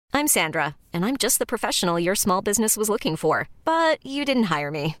I'm Sandra, and I'm just the professional your small business was looking for. But you didn't hire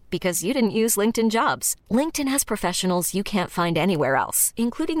me because you didn't use LinkedIn Jobs. LinkedIn has professionals you can't find anywhere else,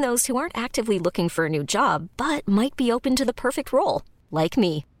 including those who aren't actively looking for a new job, but might be open to the perfect role, like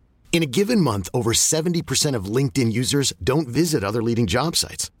me. In a given month, over 70% of LinkedIn users don't visit other leading job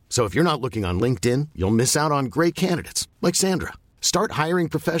sites. So if you're not looking on LinkedIn, you'll miss out on great candidates like Sandra. Start hiring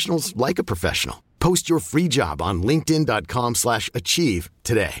professionals like a professional. Post your free job on linkedin.com/achieve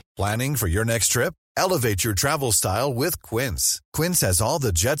today. Planning for your next trip? Elevate your travel style with Quince. Quince has all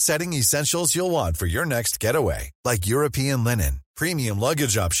the jet-setting essentials you'll want for your next getaway, like European linen, premium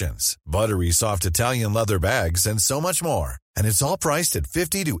luggage options, buttery soft Italian leather bags, and so much more. And it's all priced at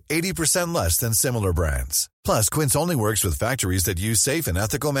 50 to 80% less than similar brands. Plus, Quince only works with factories that use safe and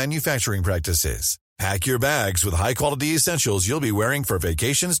ethical manufacturing practices. Pack your bags with high-quality essentials you'll be wearing for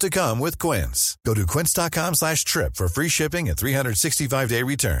vacations to come with Quince. Go to quince.com/trip for free shipping and 365-day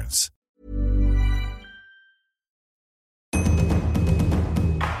returns.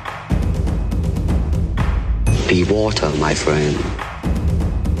 Be water, my friend.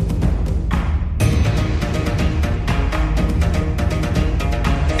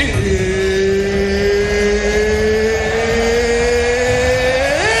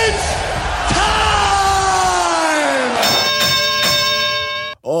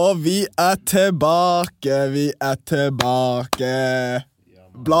 Og vi tilbake.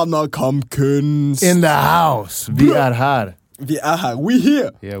 Blanda kampkunst. In the house. Vi her. Vi her. We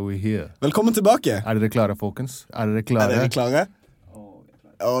here. Yeah, we here. Velkommen tilbake. Dere klare, folkens? Dere klare? Er dere klare?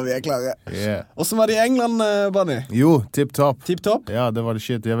 Vi klare. Yeah. Hvordan var det i England, Bunny? Jo, tipp-topp. Tipp-topp? Ja, det var det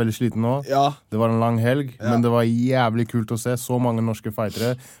shit. Jeg veldig sliten nå. Ja. Det var en lang helg, men det var jævlig kult å se så mange norske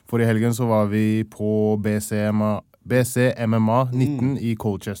fightere. For i helgen så var vi på BCMMA 19 i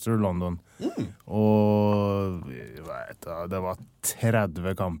Colchester, London. Og det var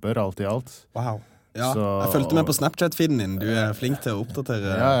 30 kamper, alt i alt. Wow. Ja, så, jeg følte med på Snapchat-feeden din. Du er flink til å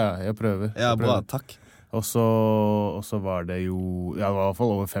oppdatere. Ja, jeg prøver. Ja, bra, takk. Og så var det jo, ja, det var i hvert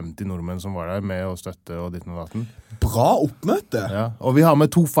fall over 50 nordmenn som var der med å støtte og ditten og datten. Bra oppmøte. Ja, og vi har med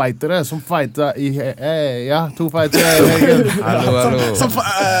 2 fightere som fighter i, ja, 2 fightere i helgen. Hallo.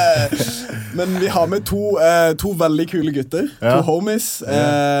 Men vi har med to veldig kule gutter, 2 homies.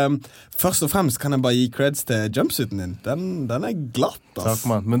 Først og fremst kan jeg bare gi creds til jumpsuiten din. Den er glatt, ass. Takk,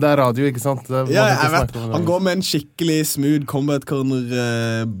 man. Men det er radio, ikke sant? Ja, jeg vet. Han går med en skikkelig smooth combat corner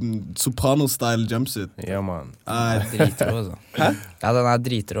soprano-style jumpsuit. Ja, man. Dritrå, altså. Hæ? Ja, den er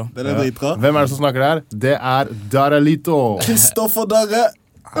dritrå. Den er dritrå. Hvem er det som snakker der? Det er Daralito. Kristoffer Darre.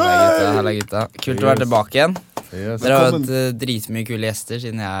 Halla gutta. Kult å være tilbake igjen. Yes. Dere har hatt dritmye kule gjester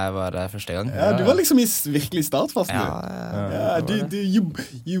siden jeg var her første gang. Ja, du var liksom i virkelig startfasen.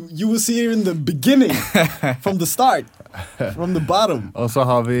 You was here in the beginning. From the start. From the bottom. Og så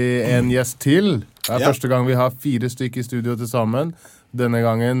har vi en gjest til. Det er første gang vi har 4 stykker i studio til sammen. Denne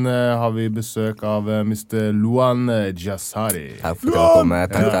gangen har vi besøk av Mr. Luan Jassari. Takk for å komme.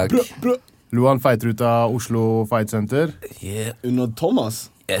 Takk. Luan fighter ut av Oslo Fight Center. Under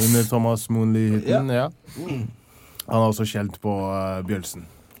Thomas. Under Thomas Moonley-hytten, ja. Han er også kjent på Bjølsen.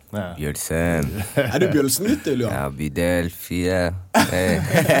 Ja. Bjølsen. Er du Bjølsen-gutt, Luan? Ja, bydel 4.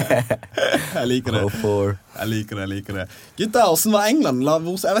 Jeg liker det. Jeg liker det. Gutta, hvordan var England?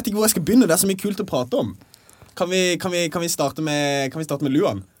 Jeg vet ikke hvor jeg skal begynne. Det er så mye kult å prate om. Kan vi starte med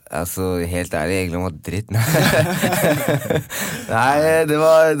Luan? Altså, helt ærlig, egentlig var dritt. Nei, det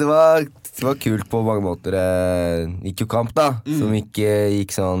var kult på mange måter. Gikk jo kamp da, som ikke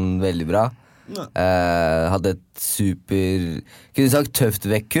gikk sånn veldig bra. Hadde et kunne sagt tøft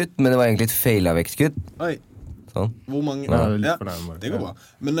vektkutt, men det var egentlig et feilet vektkutt. Oi. Sånn. Hvor mange? Ja, det går bra.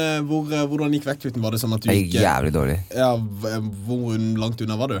 Men hvordan gikk vektkutten? Var det sånn at du Jeg gikk jævlig dårlig. Ja, hvor langt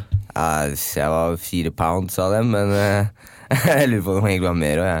unna var du? Jeg var 4 pounds av dem, men jeg lurer på om jeg egentlig var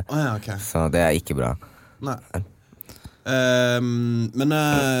mer også, Okay. Så det er ikke bra. Nei. Men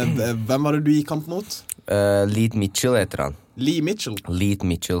hvem var det du gikk kamp mot? Leet Mitchell heter han. Lee Mitchell. Leet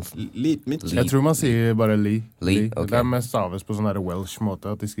Mitchell. Jeg tror man sier bare Lee. Okay. Det er mest staves på sånn der Welsh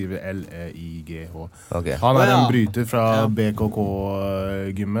måte, at de skriver L-E-I-G-H. Okay. Han er en bryter fra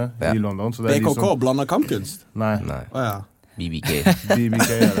BKK-gymmet i London. Så det er BKK, blanda kampkunst? Nei. BBK.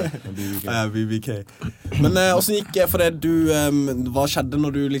 BBK er det. Ja, BBK. Men hvordan gikk for det hva skjedde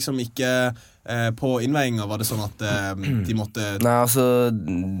når du liksom ikke på innveiinga? Var det sånn at de måtte... Nei, altså,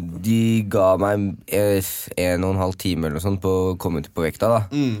 de ga meg 1,5 time eller noe sånt på å komme til på vekta da.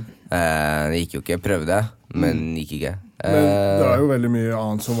 Det gikk jo ikke, jeg prøvde, men gikk ikke. Men det er jo veldig mye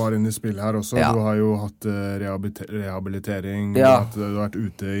annet som var inne i spillet her også. Du har jo hatt rehabilitering, du har vært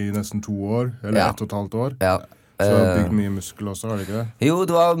ute i nesten 2 år, eller 1,5 år. Så du har bygd mye muskel også, var det ikke det? Jo,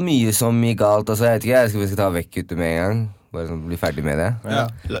 det var mye som gikk galt. Altså, jeg vet ikke, jeg skal ta vekkkuttet med en gang. Bare sånn, bli ferdig med det. Ja.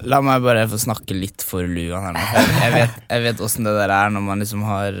 La meg bare få snakke litt for Luan her nå. Jeg vet hvordan det der når man liksom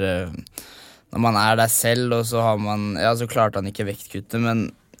har når man der selv, og så har man så klarte han ikke vektkutte,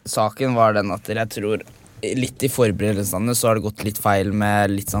 men saken var den at jeg tror litt i forberedelsene så har det gått litt feil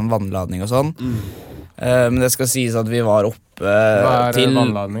med litt sånn vannladning og sånn. Men det skal sies at vi var oppe Hva er til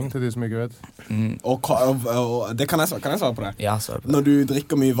vannladning, til de som ikke vet? Og det kan jeg svare på det? Ja, svare på det. Når du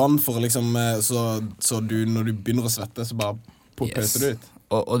drikker mye vann for liksom, så du, når du begynner å svette, så bare pøser du ut.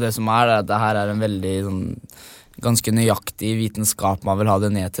 Og det som er at det her er en veldig sånn, ganske nøyaktig vitenskap man vil ha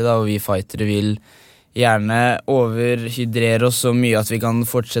det ned til, da, og vi fightere vil gjerne overhydrere oss så mye at vi kan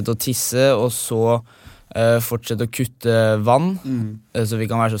fortsette å tisse, og så fortsette å kutte vann, så vi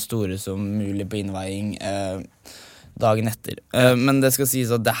kan være så store som mulig på innveiing dagen etter. Men det skal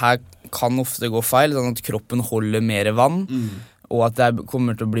sies at det her kan ofte gå feil, sånn at kroppen holder mer vann, og at det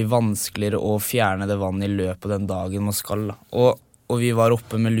kommer til å bli vanskeligere å fjerne det vannet i løpet av den dagen man skal. Da. Og vi var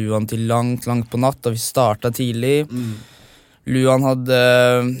oppe med Luan til langt på natt, da vi startet tidlig. Luan hadde...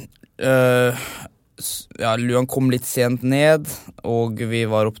 Luan kom litt sent ned, og vi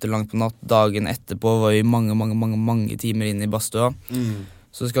var opp til langt på natt. Dagen etterpå var vi mange timer inn i badstua.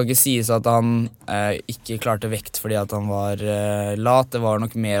 Så det skal ikke sies at han ikke klarte vekt fordi at han var lat. Det var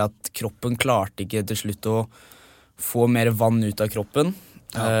nok mer at kroppen klarte ikke til slutt å få mer vann ut av kroppen.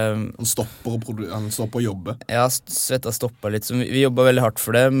 Han stopper å jobbe. Ja, svetta stoppet litt. Så vi jobbet veldig hardt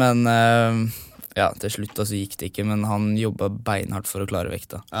for det, men... til slutt så gikk det ikke, men han jobbet beinhardt for å klare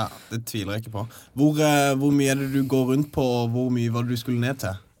vekta. Ja, det tviler jeg ikke på. Hvor mye er det du går rundt på, og hvor mye var det du skulle ned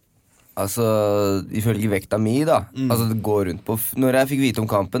til? Altså, ifølge vekta mi da, altså det går rundt på, når jeg fikk vite om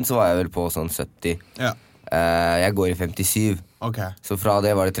kampen, så var jeg vel på sånn 70. Ja. Jeg går i 57, så fra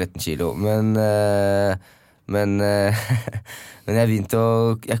det var det 13 kilo, men jeg begynte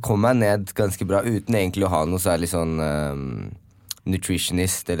jeg kom meg ned ganske bra, uten egentlig å ha noe særlig sånn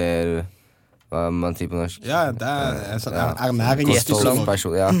nutritionist, eller... hva man sier på norsk. Ja, det er sånn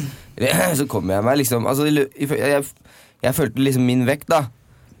ernæringsperson. Ja. Så kom jeg meg liksom, altså jeg følte liksom min vekt da,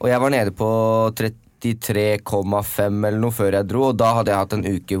 og jeg var nede på 33,5 eller noe før jeg dro, og da hadde jeg hatt en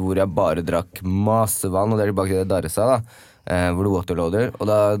uke hvor jeg bare drakk masse vann, og det er tilbake til det Darre sa da, hvor du waterloader, og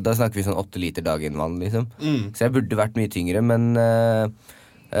da snakker vi sånn 8 liter dagen vann liksom. Så jeg burde vært mye tyngre, men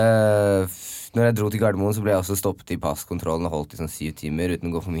når jeg dro til Gardermoen så ble jeg også stoppet i passkontrollen og holdt i sånn 7 timer uten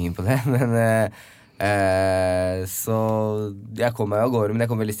å gå for mye inn på det, men så jeg kom meg av gårde, men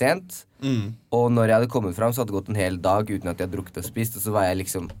jeg kom veldig sent, og når jeg hadde kommet frem så hadde det gått en hel dag uten at jeg hadde drukket og spist, og så var jeg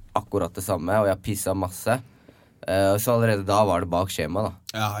liksom akkurat det samme, og jeg pisset masse, så allerede da var det bak skjema da.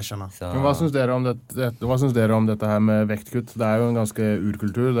 Ja, jeg skjønner. Så... Men hva synes dere om dette her med vektkutt? Det er jo en ganske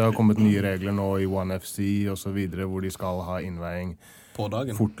urkultur, det har kommet nye regler nå i ONE FC og så videre, hvor de skal ha innveiing på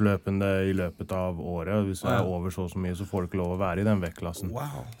dagen. Fortløpende i løpet av året. Hvis det er over så mye, så får du ikke lov å være i den vektklassen.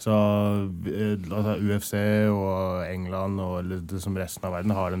 Wow. Så altså, UFC og England og det som resten av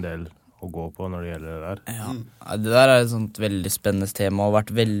verden har en del å gå på når det gjelder det der. Ja, det der er et sånt veldig spennende tema og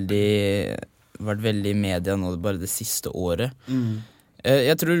vært veldig i media nå bare det siste året.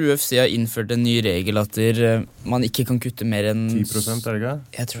 Jeg tror UFC har innført en ny regel at man ikke kan kutte mer enn 10%, er det ikke?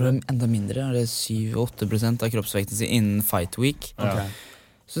 Jeg tror det er enda mindre, det er 7-8% av kroppsvekten sin innen fight week.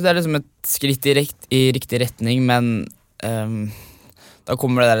 Så det er liksom et skritt i riktig retning, men da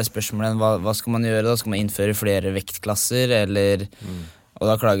kommer det der spørsmålet, hva skal man gjøre da? Skal man innføre flere vektklasser, eller... Og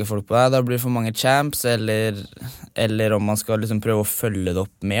da klager folk på det, da blir det for mange champs, eller om man skal liksom prøve å følge det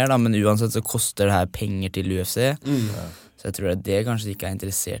opp mer, da. Men uansett så koster det her penger til UFC. Så jeg tror det kanskje ikke er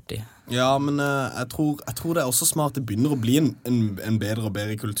interessert i. Ja, men jeg tror det er også smart. Det begynner å bli en bedre og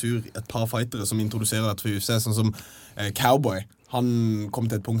bedre kultur. Et par fightere som introduserer dette for UFC, sånn som Cowboy. Han kom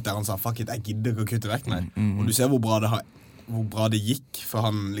til et punkt der han sa, fuck it, jeg gidder ikke å kutte vekk meg. Og du ser hvor bra det gikk for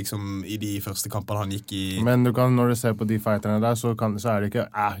han liksom, i de første kampene han gikk i. Men når du ser på de fighterne der, så er det ikke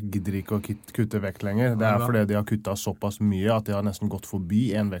gidder ikke å kutte vekt lenger. Det er fordi de har kuttet såpass mye at de har nesten gått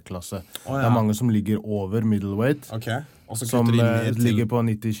forbi en vektklasse. Det er mange som ligger over middleweight. Som ligger på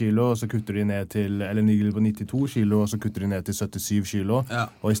 90 kilo, og så kutter de ned til, eller ligger på 92 kilo, og så kutter de ned til 77 kilo.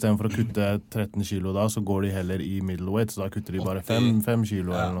 Og i stedet for å kutte 13 kilo da, så går de heller i middleweight, så da kutter de bare 5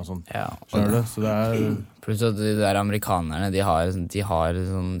 kilo eller noe sånt. Skjønner du? Så det er... Pluss at de der amerikanerne, de har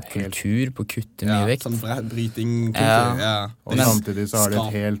sånn kultur på å kutte mye vekt. Sånn brytingkultur. Og samtidig så har de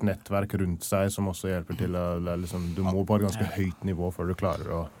et helt nettverk rundt seg som også hjelper til å, liksom, du må på et ganske høyt nivå før du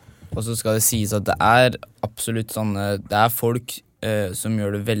klarer å... Og så skal det sies at det er absolutt sånne, det er folk som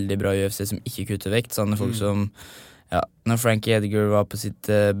gjør det veldig bra i UFC som ikke kutter vekt, sånne folk som Ja, når Frankie Edgar var på sitt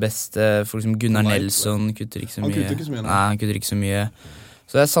beste, folk som Gunnar Nelson kutter ikke så mye. Han kutter ikke så mye, nei, han kutter ikke så mye.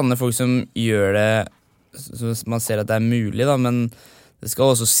 Så det sanne folk som gjør det, så man ser at det mulig da, men det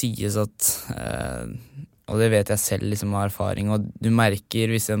skal også sies at, og det vet jeg selv liksom av erfaring, og du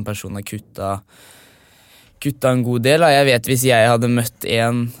merker hvis en person har kutta en god del. Jeg vet hvis jeg hadde møtt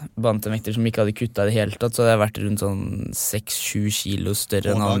en bantamvekter som ikke hadde kutta det hele tatt, så hadde jeg vært rundt sånn 6-7 kilo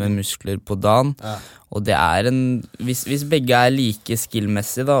større enn han med muskler på dagen. Ja. Og det hvis begge like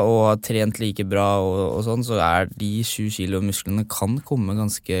skillmessig da, og har trent like bra og sånn, så de 7 kilo musklene kan komme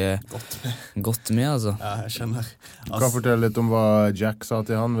ganske godt med altså. Ja, jeg skjønner. Du kan fortelle litt om hva Jack sa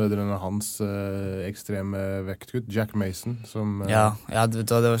til han vedrørende hans ekstreme vektkutt. Jack Mason som Ja, vet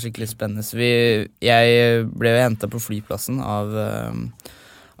du hva, det var skikkelig spennende. Jeg ble jo hentet på flyplassen av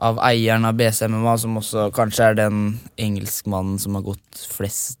eieren av BCMMA, som også kanskje den engelskmannen som har gått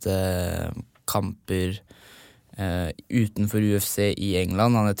flest kamper utenfor UFC i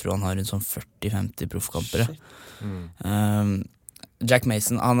England. Jeg tror han har en sånn 40-50 proffkamper. Jack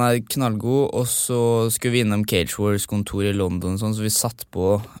Mason, han knallgod, og så skulle vi innom Cage Wars kontor i London, sånn, så vi satt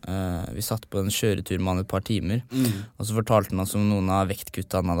på en kjøretur med han et par timer, og så fortalte han oss om noen av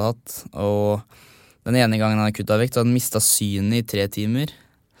vektkutta han hadde hatt, og den ene gangen han hadde kuttet vekt, så hadde han mistet synet i 3 timer.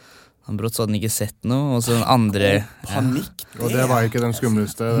 Han brått så hadde han ikke sett noe, og så den andre panikk. Og det var ikke den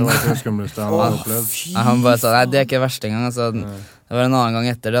skumleste. Det var ikke det skumleste han hadde opplevd. Han bare sa, nei, det ikke verste engang. Altså, det var en annen gang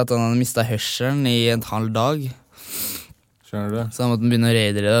etter det, at han hadde mistet hørselen i en halv dag. Skjønner du? Så han måtte begynne å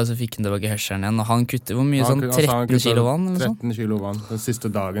raide det, og så fikk han tilbake hørselen igjen. Og han kutter hvor mye, sånn 13 kilo vann? 13 kilo vann, den siste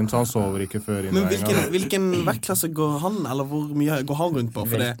dagen, så han sover ikke før innveiingen. Men hvilken vektklasse går han, eller hvor mye går han rundt på?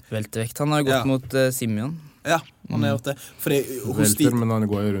 Veltevekt. Han har gått mot Simeon. Ja, han har gjort det. Velter, men han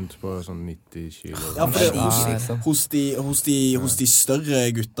går jo rundt på sånn 90 kilo. Ja, hos de større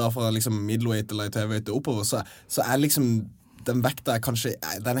gutta fra liksom middleweight eller heavyweight oppover, så liksom den vekta kanskje,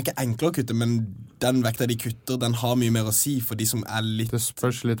 den ikke enklere å kutte, men den vekta de kutter, den har mye mer å si for de som litt... Det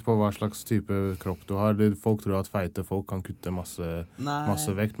spørs litt på hva slags type kropp du har. Folk tror at feite folk kan kutte masse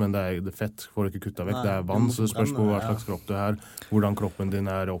vekt, men det fett får ikke kutta vekt. Det vann, så det spørs på hva slags kropp du har, hvordan kroppen din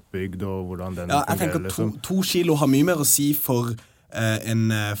oppbygd, og hvordan den fungerer. Jeg tenker liksom. 2 kilo har mye mer å si for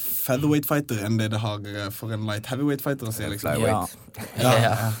en featherweight fighter enn det har for en light heavyweight fighter å si, liksom.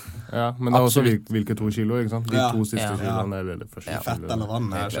 Ja, men det er også hvilke 2 kilo, ikke sant? De 2 siste kiloene eller det første kilo. Fett eller vann,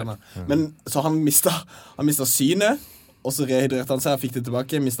 jeg skjønner. Men så han mistet synet, og så rehydrerte han seg, fikk det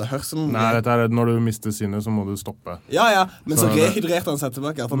tilbake, mistet hørselen. Nei, når du mister synet, så må du stoppe. Ja, men så rehydrerte han seg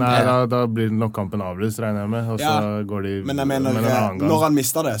tilbake. Nei, da blir nok kampen avlyst, regner jeg med, og så går de... Men jeg mener, når han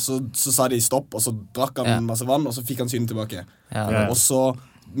mistet det, så sa de stopp, og så drakk han masse vann, og så fikk han synet tilbake. Og så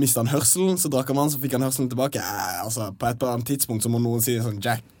mistet han hørselen, så drakk han vann, så fikk han hørselen tilbake. Altså, på et eller annet tidspunkt så må noen si sånn,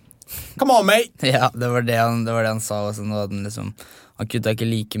 Jack, come on, mate! Ja, det var det han sa også. Han kuttet ikke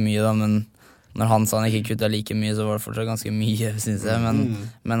like mye da, men når han sa han ikke kuttet like mye, så var det fortsatt ganske mye, synes jeg.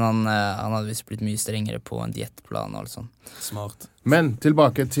 Men han hadde visst blitt mye strengere på en diettplan og alt sånt. Smart. Men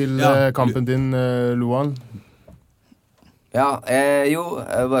tilbake til kampen din, Luan. Ja,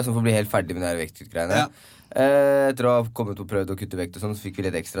 bare sånn for å bli helt ferdig med det her vektkuttgreiene. Etter å ha kommet og prøvd å kutte vekt og sånn, så fikk vi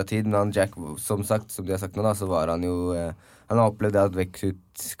litt ekstra tid. Men han Jack, som de har sagt nå da, så var han jo han har opplevd at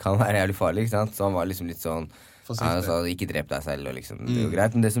vektkutt kan være jævlig farlig, ikke sant? Så han var liksom litt sånn han sa ikke drep deg selv og liksom, det er jo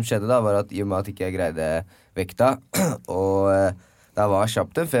greit. Men det som skjedde da var at i og med at ikke jeg greide vekta og det var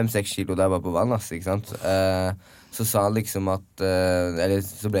kjapt 5-6 kilo da jeg var på vann, ikke sant? Så sa han liksom at eller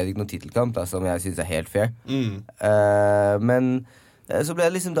så ble det ikke noen titelkamp da, som jeg synes helt fair. Men så ble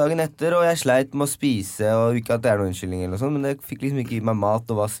det liksom dagen etter, og jeg sleit med å spise, og ikke at det noen unnskyldning eller noe sånt, men jeg fikk liksom ikke i meg mat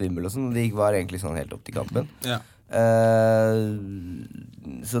og var svimmel og sånn, og det var egentlig sånn helt opp til kampen.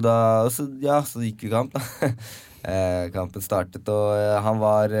 Så gikk vi kamp da. Kampen startet, og han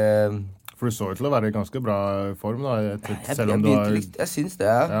var for du så ut til å være i ganske bra form da, selv om du har... Jeg synes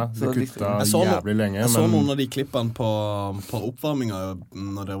det, ja. Du kutta jævlig lenge. Jeg så noen av de klippene på oppvarminga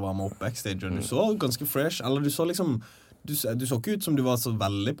når dere var med opp backstage, og du så ganske fresh, eller du så liksom... Du så ikke ut som du var så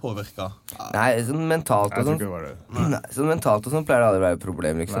veldig påvirket. Nei, sånn mentalt og sånn. Sånn mentalt og sånn pleier det aldri å være et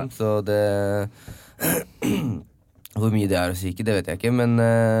problem, liksom. Nei. Så det... Hvor mye det å si ikke, det vet jeg ikke, men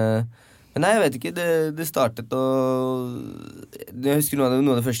nei, jeg vet ikke, det startet jeg husker noe av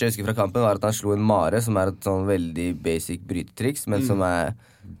det første jeg husker fra kampen var at han slo en mare, som et sånn veldig basic brytetriks, men som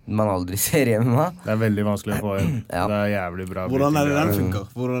man aldri ser hjemme med. Det veldig vanskelig å få inn. Det jævlig bra. Hvordan det den funker?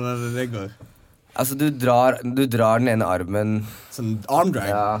 Hvordan det går? Altså, du drar den ene armen... Sånn armdrag?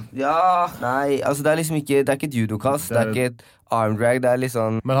 Ja, nei, altså det liksom ikke... Det ikke et judokast, det ikke et arm drag, det litt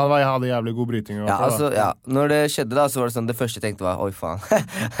sånn. Men han hadde jævlig god bryting i hvert fall, altså, ja. Når det skjedde da, så var det sånn, det første jeg tenkte var, oi faen,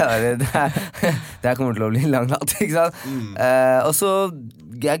 det her kommer til å bli lang natt, ikke sant? Og så,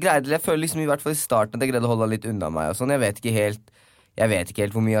 jeg føler liksom i hvert fall i starten at jeg greide å holde han litt unna meg og sånn, jeg vet ikke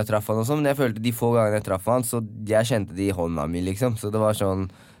helt hvor mye jeg traff han og sånn, men jeg følte de få gangene jeg traff han, så jeg kjente de i hånda mi liksom, så det var sånn,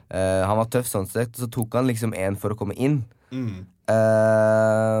 han var tøff sånn sett, så tok han liksom en for å komme inn.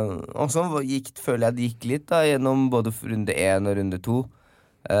 Og så føler jeg det gikk litt da, gjennom både runde 1 og runde 2.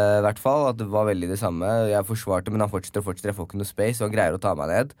 I hvert fall, at det var veldig det samme. Jeg forsvarte, men han fortsetter, jeg får ikke noe space, og han greier å ta meg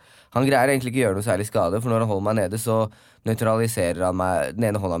ned. Han greier egentlig ikke å gjøre noe særlig skade, for når han holder meg nede, så neutraliserer han meg, den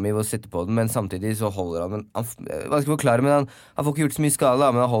ene hånda mi ved å sitte på den, men samtidig så holder han, hva skal jeg forklare, men han får ikke gjort så mye skade, da,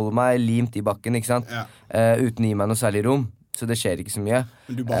 men han holder meg limt i bakken, ikke sant? Uten å gi meg noe særlig rom. Så det skjer ikke så mye.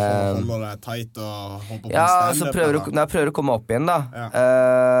 Men du bare holder deg tight og holder på så prøver å komme opp igjen da.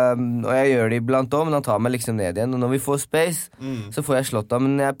 Og jeg gjør det iblant også, men han tar meg liksom ned igjen. Og når vi får space, så får jeg slått av.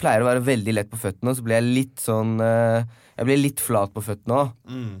 Men jeg pleier å være veldig lett på føttene, og så blir jeg litt sånn jeg blir litt flat på føttene også.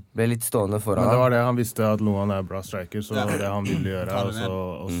 Blir litt stående foran. Men det var det han visste, at Luan bra striker, så det var det han ville gjøre.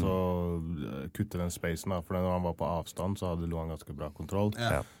 Og så kutte den spacen da. For når han var på avstand, så hadde Luan ganske bra kontroll.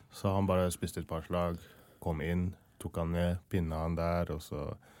 Så han bare spiste et par slag, kom inn, tok han ned, pinnet han der, og så,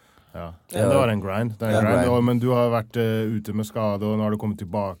 det var en grind. Men du har vært ute med skade, og nå har du kommet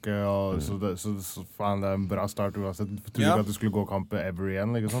tilbake, og så faen, det en bra start uansett. Tror du ikke at du skulle gå kampen ever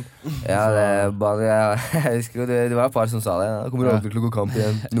igjen, ikke sant? Ja, jeg husker jo, det var et par som sa det. Jeg kommer aldri til å gå kamp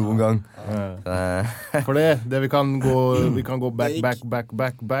igjen, noen gang. For det vi kan gå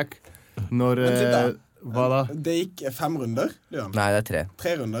back. Når... Hva da? Det gikk 5 runder, Leon. Nei, det 3.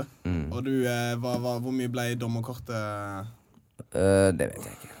 3 runder. Og du, hvor mye ble dommerkortet? Det vet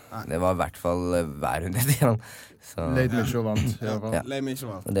jeg ikke. Nei. Det var i hvert fall hver runde til han. Late Mitchell vant. Late Mitchell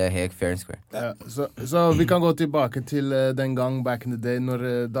vant. Det helt fair and square. Så vi kan gå tilbake til den gang back in the day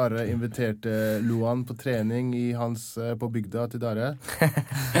når Darre inviterte Luan på trening på bygda til Darre.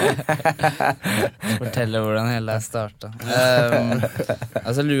 Fortelle hvordan hele det startet.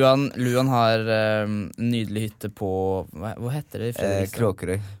 Altså Luan har en nydelig hytte på hva heter det?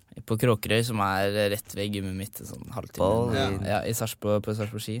 Kråkerøy. På Kråkerøy, som rett ved gymmet mitt sånn halvtime. I Sarpsborg, på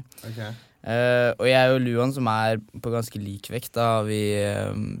Sarpsborg Ski. Og jeg og Luan, som på ganske lik vekt da,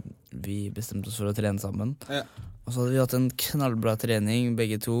 vi bestemte oss for å trene sammen. Og så hadde vi hatt en knallbra trening,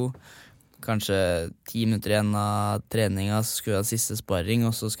 begge to. Kanskje 10 minutter igjen av treninga, så skulle jeg ha siste sparring,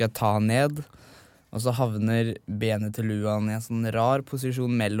 og så skal jeg ta han ned. Og så havner benet til Luan i en sånn rar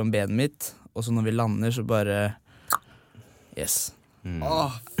posisjon mellom benet mitt, og så når vi lander, så bare yes.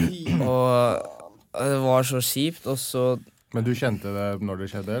 Fy. Og det var så kjipt, og så... Men du kjente det når det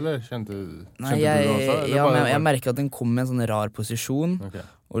skjedde, eller? Kjente du også? Eller jeg merket at den kom med en sånn rar posisjon,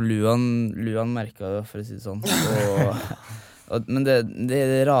 og Luan merket det, for å si det sånn. Men det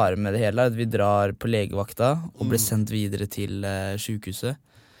rare med det hele at vi drar på legevakta og blir sendt videre til sykehuset.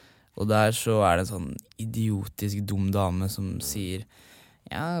 Og der så det en sånn idiotisk dum dame som sier...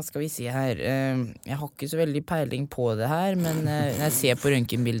 Ja, skal vi se her. Jeg har ikke så veldig peiling på det her, men når jeg ser på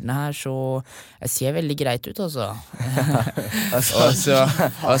røntgenbildene her, så jeg ser veldig greit ut, altså.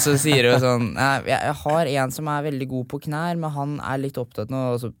 og så sier hun sånn, jeg har en som veldig god på knær, men han litt opptatt nå,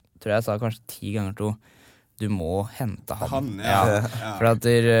 og så tror jeg sa kanskje 10 ganger til du må hente han. For at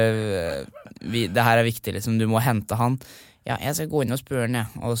det her viktig, liksom. Du må hente han. Ja, jeg skal gå inn og spørre han,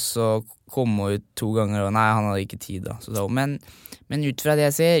 og så kom hun ut 2 ganger, og nei, han hadde ikke tid da. Så sa hun, men ut fra det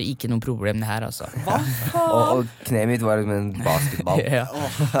jeg ser, ikke noe problem det her, altså. og kneet mitt var med en basketball.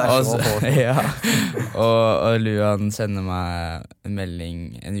 Og Luan sender meg en melding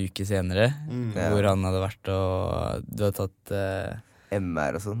en uke senere, hvor han hadde vært, og du har tatt...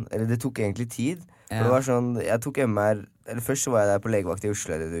 MR og sånn. Eller det tok egentlig tid. For det var sånn, jeg tok MR, eller først så var jeg der på legevakt i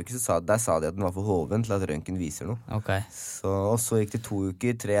Oslo en uke, så der sa de at den var for hoven til at røntgen viser noe. Og så gikk det 2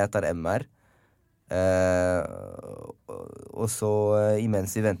 uker, 3 etter MR. Og så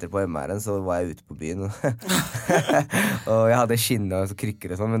imens vi venter på MR-en, så var jeg ute på byen. Og jeg hadde skinne og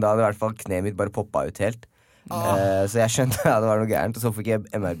krykker og sånn, men da hadde i hvert fall kneet mitt bare poppet ut helt. Så jeg skjønte at det var noe gærent, og så fikk jeg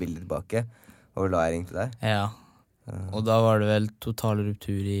MR-bildet tilbake, og la jeg ringte der. Ja. Og da var det vel total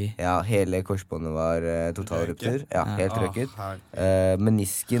ruptur i... Ja, hele korsbåndet var total ruptur. Ja, helt røket.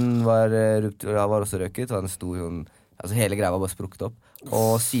 Menisken var også røket, og en stor sånn... Altså hele greia var bare sprukket opp.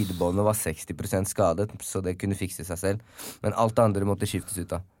 Og sidebåndet var 60% skadet, så det kunne fikse seg selv. Men alt det andre måtte skiftes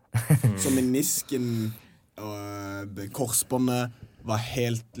ut da. Så menisken og korsbåndet var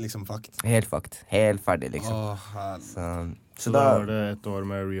helt liksom fakt? Helt fakt. Helt ferdig liksom. Så da var det et år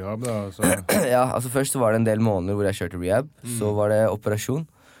med rehab da? Så. Ja, altså først så var det en del måneder hvor jeg kjørte rehab. Så var det operasjon.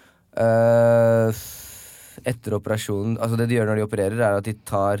 etter operasjonen, altså det de gjør når de opererer er at de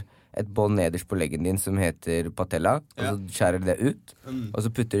tar et bånd nederst på leggen din som heter patella, og så skjærer de det ut, og så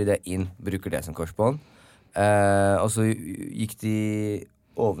putter de det inn, bruker det som korsbånd. Og så gikk de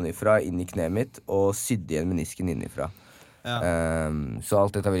ovenifra inn i kneet mitt og sydde igjen menisken innifra. Så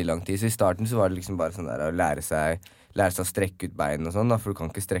alt det tar veldig lang tid. Så i starten så var det liksom bare sånn der å lære seg å strekke ut beinen og sånn, da, for du kan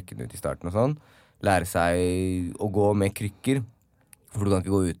ikke strekke den ut i starten og sånn. Lære seg å gå med krykker, for du kan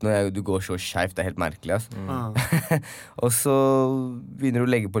ikke gå uten, og du går så skjevt, det er helt merkelig, ass. Og så begynner du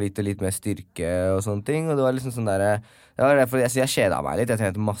å legge på litt og litt mer styrke og sånne ting, og det var liksom sånn der, jeg kjedet meg litt, jeg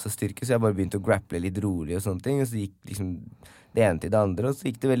trente masse styrke, så jeg bare begynte å grapple litt rolig og sånne ting, og så gikk liksom det ene til det andre, og så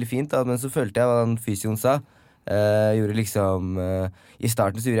gikk det veldig fint, da, men så følte jeg hva den fysioen sa. Gjorde liksom i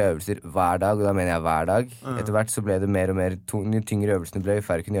starten så gjorde jeg øvelser hver dag, og da mener jeg hver dag. Etter hvert så ble det mer og mer tyngre øvelsene ble,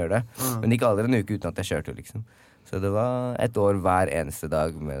 færre kunne gjøre det. Men det gikk aldri en uke uten at jeg kjørte, liksom. Så det var 1 år hver eneste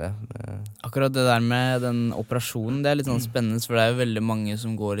dag med det. Akkurat det der med den operasjonen, det er litt sånn spennende, for det er jo veldig mange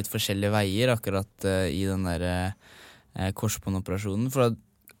som går litt forskjellige veier akkurat i den der korsbåndoperasjonen.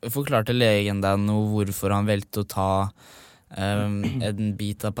 Forklarte legen deg noe hvorfor han valgte å ta en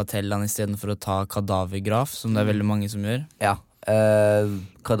bit av patellaen i stedet for å ta kadavergraf, som det er veldig mange som gjør? Ja,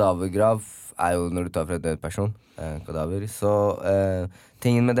 kadavergraf er jo når du tar fra en død person, kadaver. Så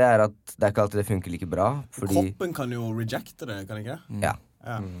tingen med det er at det er ikke alltid det funker like bra. Fordi kroppen kan jo rejecte det, kan ikke? Ja,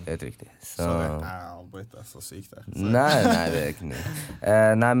 det er helt riktig. Så jeg avbryter, så sykt det. Nei, det er ikke noe.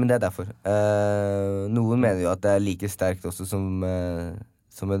 Nei, men det er derfor. Noen mener jo at det er like sterkt også som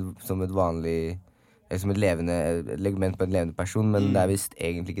et vanlig, som et levende legement på en levende person, men det er vist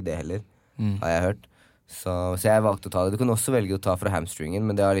egentlig ikke det heller, har jeg hørt. Så jeg valgte å ta det. Du kan også velge å ta fra hamstringen,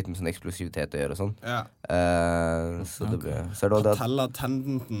 men det har litt med sånn eksplosivitet å gjøre og sånn. Så det ble Patella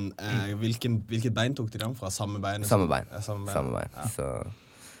tendenten, hvilket bein tok de dem fra? Samme bein? Samme bein. Ja. Så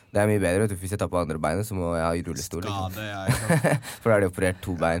det er mye bedre, vet du. Hvis jeg tar på andre beinet, så må jeg ha rullestol. Skade, ja. For da har de operert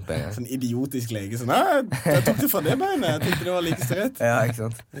 2 bein på en gang. Sånn idiotisk lege. Sånn, jeg tok det fra det beinet. Jeg tenkte det var like strett. Ja, ikke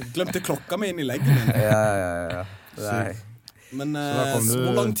sant? Jeg glemte klokka mi inn i leggen min. Ja. Nei. Men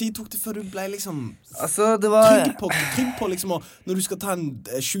hvor lang tid tok det før du ble liksom det var trygg på liksom, når du skal ta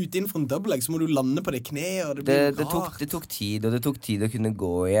skyte inn for en double leg, så må du lande på det kneet, og det tok tid, og det tok tid å kunne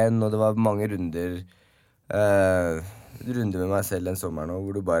gå igjen, og det var mange runder med meg selv den sommeren også,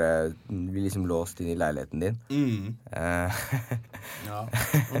 hvor du bare blir liksom låst inn i leiligheten din. Ja,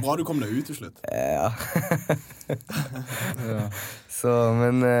 det var bra du kom deg ut til slutt. Ja. Så,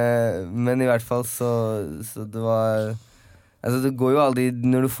 men i hvert fall så det var det går jo aldri,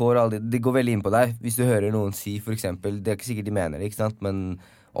 når du får aldri, det går veldig inn på deg. Hvis du hører noen si, for eksempel, det er ikke sikkert de mener det, ikke sant? Men,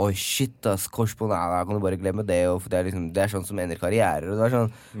 oi shit ass, korsbånd, da kan du bare glemme det, og det er, liksom, det er sånn som ender karrierer, og det er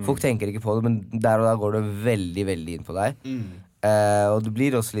sånn, folk tenker ikke på det, men der og da går det veldig, veldig inn på deg. Og det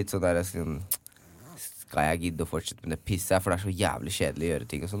blir også litt sånn der, skal jeg gidde å fortsette med det pisset, for det er så jævlig kjedelig å gjøre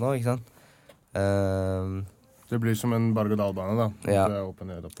ting og sånn nå, ikke sant? Det blir som en berg-og-dal-bane da. Ja. Det er opp og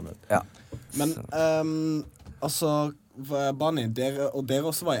ned. Ja. Men, altså, Bani, dere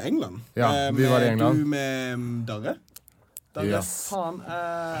også var i England. Ja, vi var i England. Du med Darre? Ja. Faen,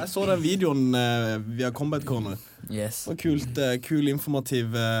 jeg så den videoen via Combat Corner. Yes. Det var kul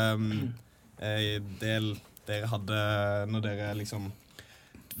informativ del dere hadde når dere liksom...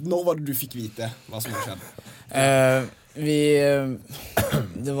 Når var det du fikk vite hva som hadde skjedd?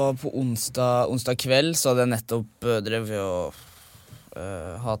 Det var på onsdag kveld, så hadde jeg nettopp drevet og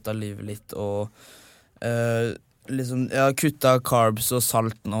hatet livet litt, og liksom, jeg har kuttet carbs og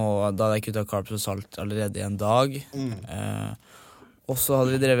salt nå, da hadde jeg kuttet carbs og salt allerede i en dag. Og så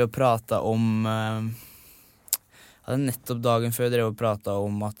hadde vi drevet og pratet om hadde nettopp dagen før drevet og pratet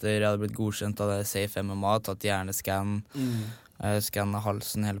om at jeg hadde blitt godkjent av det Safe MMA, tatt hjerneskann, skannet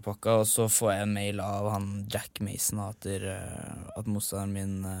halsen, hele pakka, og så får jeg en mail av han Jack Mason at motstanderen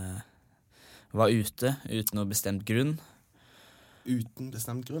min var ute, uten noe bestemt grunn. Uten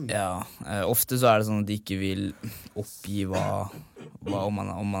bestemt grunn? Ja, ofte så er det sånn at de ikke vil oppgi om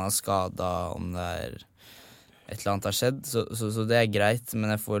man er skadet, om det er et eller annet har skjedd, så det er greit,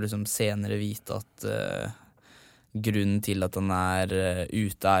 men jeg får liksom senere vite at grunnen til at han er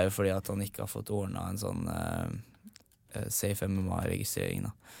ute er jo fordi at han ikke har fått ordnet en sånn Safe MMA-registrering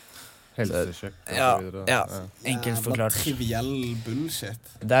da. Helsesjekk. Ja, enkelt forklart. Triviell bullshit.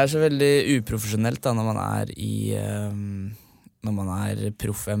 Det er så veldig uprofesjonelt da, når man er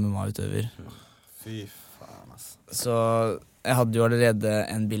proff MMA-utøver. Fy faen, ass. Så jeg hadde jo allerede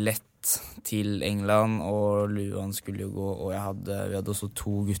en billett til England, og Luan skulle jo gå, og vi hadde også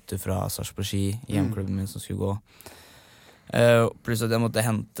 2 gutter fra Sarpsborg Ski, hjemklubben min, som skulle gå. Pluss at jeg måtte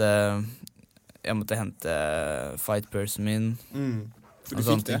hente fight person min. For du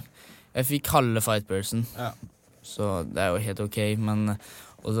fikk det? Jeg fikk halve fight-bursen, så det jo helt ok, men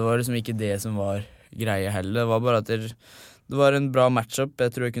og det var liksom ikke det som var greie heller. Det var bare at det var en bra matchup.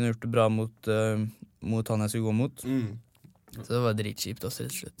 Jeg tror jeg kunne gjort det bra mot han jeg skulle gå mot. Så det var dritkjipt også,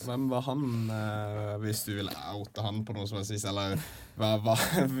 rett og slett. Hvem var han, hvis du ville oute han på noe som jeg synes, eller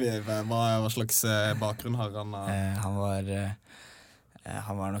hva slags bakgrunn har han? Han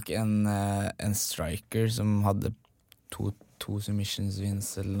var nok en striker som hadde to submissions wins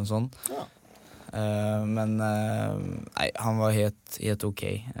eller noe sånt. Men nei, han var helt ok.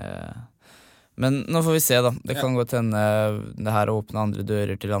 Men nå får vi se da. Det kan godt hende det her åpne andre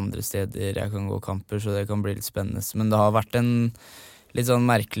dører til andre steder. Jeg kan gå kamper, så det kan bli litt spennende. Men det har vært en litt sånn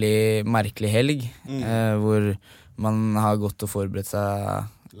merkelig helg, hvor man har gått og forberedt seg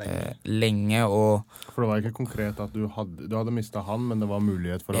lenge. For det var ikke konkret at du hadde mistet han, men det var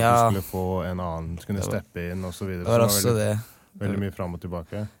mulighet for at du skulle få en annen, skulle steppe inn og så videre. Det var også det. Veldig mye frem og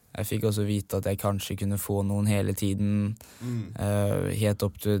tilbake. Jeg fikk også vite at jeg kanskje kunne få noen hele tiden, helt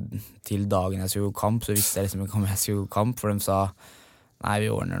opp til dagen jeg skulle gå kamp, så visste jeg liksom ikke om jeg skulle gå kamp, for de sa, nei,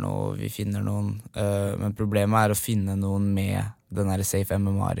 vi ordner noe, vi finner noen. Men problemet å finne noen med den her Safe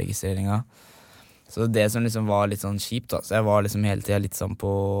MMA-registreringen. Så det som liksom var litt sånn kjipt da, så jeg var liksom hele tiden litt sånn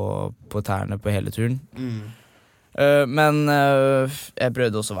på tærne på hele turen. Men jeg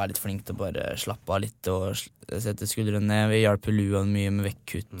prøvde også å være litt flink til å bare slappe av litt og sette skuldrene ned. Vi hjelper Luan mye med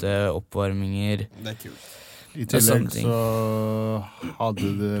vekkkutte, oppvarminger. Det kult. I tillegg så hadde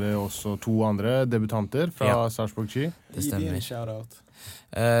dere også 2 andre debutanter fra Sarpsborg Chi. Det stemmer. Gi en shout-out.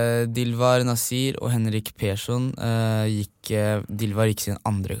 Dilvar Nasir og Henrik Persson Dilvar gikk sin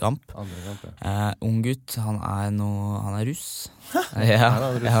andre kamp. Ung gutt, han er russ. Han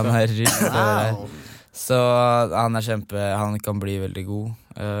er russ. Wow. Så han han kan bli veldig god.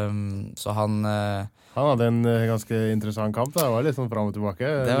 Så han hadde en ganske interessant kamp da. Det var litt sånn frem og tilbake.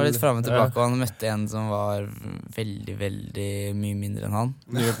 Det var litt frem og tilbake, og han møtte en som var veldig, veldig mye mindre enn han.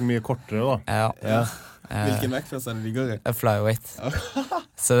 Mye kortere da. Ja. Hvilken vektklasse det de går i? Flyweight.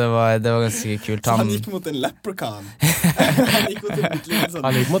 Så det var ganske kult. Så han gikk mot en leprechaun? Han gikk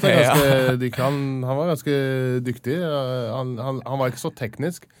mot en han var ganske dyktig. Han var ikke så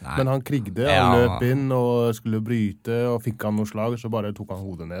teknisk, men han krigde. Han løp inn og skulle bryte, og fikk han noen slag, så bare tok han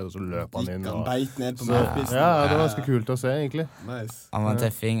hodet ned, og så løp han inn. Han beit ned på mørkpisten. Ja, det var ganske kult å se, egentlig. Nice. Han var en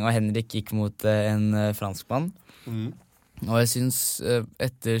teffing, og Henrik gikk mot en franskmann. Og jeg synes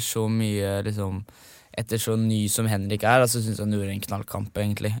etter så mye liksom etter så ny som Henrik så synes jeg han gjorde en knallkamp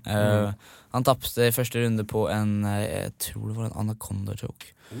egentlig. Han tappte i første runde på jeg tror det var en anaconda choke.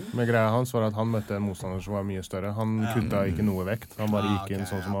 Men greia hans var at han møtte en motstander som var mye større. Han kutta ikke noe vekt. Han bare gikk inn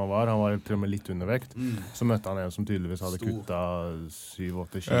sånn som han var. Han var til og med litt under vekt. Så møtte han en som tydeligvis hadde kutta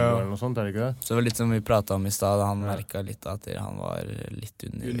 7-8 kilo eller noe sånt, det ikke det? Så det var litt som vi pratet om i sted, han merket litt at han var litt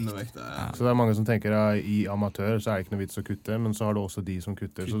under vekt. Så det mange som tenker i amatør så det ikke noe vits å kutte, men så har du også de som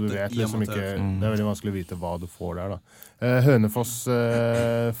kutter, så du vet liksom ikke, det veldig vanskelig å vite hva du får der da. Hønefoss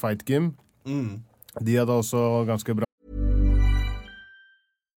Fight Gym, de hadde også ganske bra.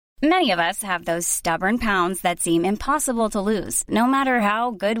 Many of us have those stubborn pounds that seem impossible to lose, no matter how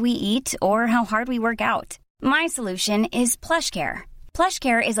good we eat or how hard we work out. My solution is PlushCare.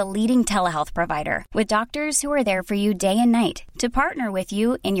 PlushCare is a leading telehealth provider with doctors who are there for you day and night to partner with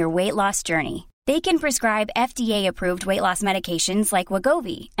you in your weight loss journey. They can prescribe FDA-approved weight loss medications like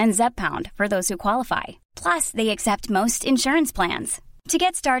Wegovy and Zepbound for those who qualify. Plus, they accept most insurance plans. To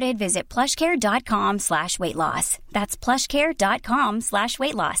get started, visit plushcare.com/weightloss. That's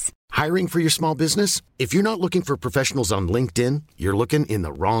plushcare.com/weightloss. Hiring for your small business? If you're not looking for professionals on LinkedIn, you're looking in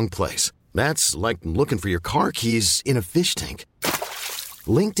the wrong place. That's like looking for your car keys in a fish tank.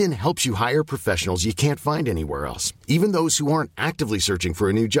 LinkedIn helps you hire professionals you can't find anywhere else, even those who aren't actively searching for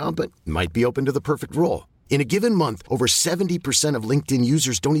a new job but might be open to the perfect role. In a given month, over 70% of LinkedIn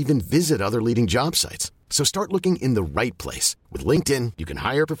users don't even visit other leading job sites. So start looking in the right place. With LinkedIn, you can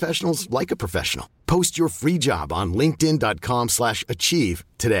hire professionals like a professional. Post your free job on linkedin.com/achieve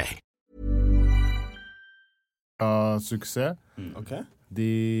today. Suksess. Okay.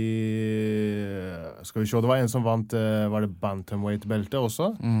 Skal vi se, det var en som vant, var det bantamweight-beltet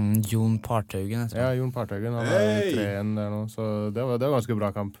også? Jon Parthaugen. Ja, Jon Parthaugen, han var 3-1 der nå, så det var ganske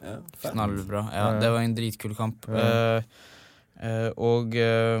bra kamp. Knallbra, det var en dritkul kamp. Og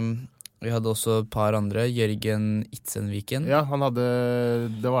vi hadde også et par andre, Jørgen Itzenviken. Ja, det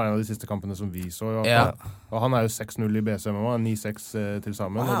var en av de siste kampene som vi så. Og han jo 6-0 i BCMA, 9-6 til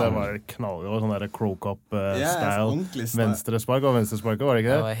sammen, og det var knall, det var sånn der crow-up-style, venstrespark, og venstresparket var det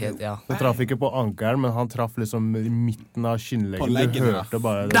ikke det? Det var helt, Han traff ikke på ankeren, men han traff liksom i midten av skinnleggen, du hørte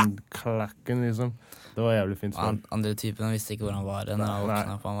bare den klakken liksom. Det var jævlig fint spill. Andre typen visste ikke hvor han var.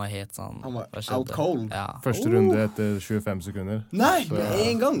 Han var helt sånn. Han var out cold. Ja. Første runde etter 25 sekunder. Nei, med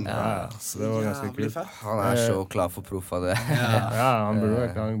en gang. Så det var ganske kult. Han så klar for proff av det. Han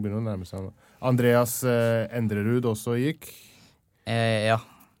begynner å nærme seg. Andreas Endrerud også gikk. Ja.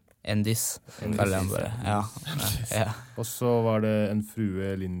 Endis, kaller han bare. Ja. Og så var det en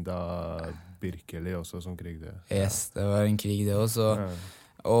frue, Linda Birkeli, også som krigde. Yes, det var en krig det også.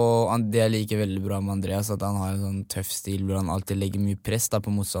 Og det jeg liker veldig bra med Andreas, at han har en sånn tøff stil hvor han alltid legger mye press da, på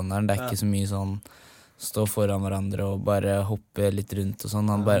motstanderen. Det ikke så mye sånn stå foran hverandre og bare hoppe litt rundt og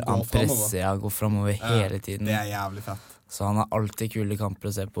sånn. Han presser, går fremover hele tiden. Det jævlig fett. Så han har alltid kule kamper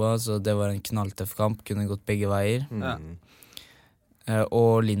å se på, så det var en knalltøff kamp, kunne gått begge veier.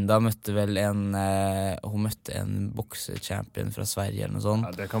 Og Linda møtte vel hun møtte en boksechampion fra Sverige eller noe sånt.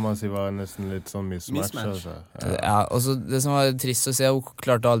 Ja, det kan man si var nesten litt sånn mismatch. Altså. Og så det som var trist å se, hun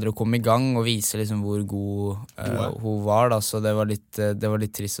klarte aldri å komme i gang og vise liksom hvor god hun var da, så det var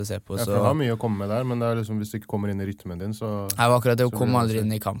litt trist å se på. Ja, for hun har mye å komme med der, men det liksom, hvis du ikke kommer inn i rytmen din, så... Nei, akkurat det, hun kom aldri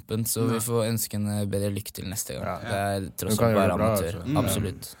inn i kampen, så vi får ønske henne bedre lykke til neste gang. Det tross alt bare amatør,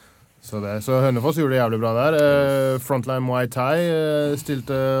 absolutt. Så Hønefoss gjorde det jævlig bra der. Frontline Muay Thai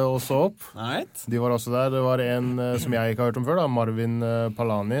stilte også opp. Right. De var også der. Det var en som jeg ikke har hørt om før, da, Marvin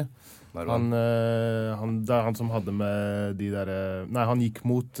Palani. Det han som hadde med de der... Nei, han gikk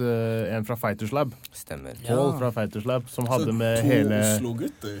mot en fra Fighters Lab. Stemmer. Paul fra Fighters Lab, som hadde med hele... Så 2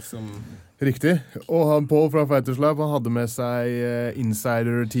 Oslo-gutter som... Riktig. Og Paul fra Fighters Lab, han hadde med seg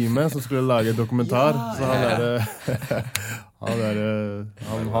Insider-teamet som skulle lage dokumentar. Så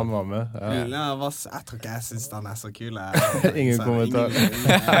han var med. Jeg tror ikke jeg synes han så kul. Ingen kommentar.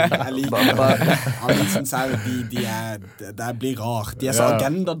 Jeg liker det. Han synes det blir rart. De så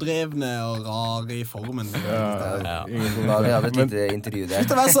agendadrevne og rare i formen. Vi har et lite intervju der.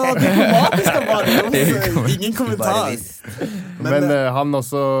 Det var så diplomatisk. Ingen kommentar. Men han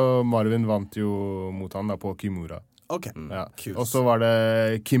også, Marvin, vant jo mot han da på Kimura. Ok, Og så var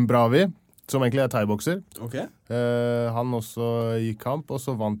det Kim Bravi, som egentlig thai-bokser. Han også gikk kamp, og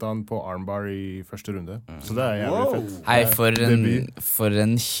så vant han på armbar i første runde. Så det jævlig fett. Hei, for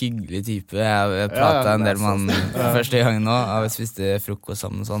en hyggelig type. Jeg pratet en del med han første gang nå, jeg spiste frokost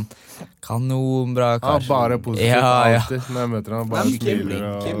sammen og sånn. Kanonbra kar. Bare positivt alltid når jeg møter han. Bare smiler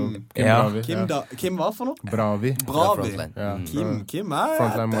og... Kim hva for noe? Bravi. Kim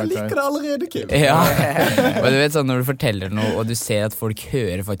jeg liker det allerede, Kim. Ja, og du vet sånn, når du forteller noe, og du ser at folk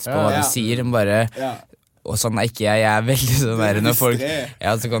hører faktisk på hva du sier, bare... Og sånn ikke jeg veldig sånn der når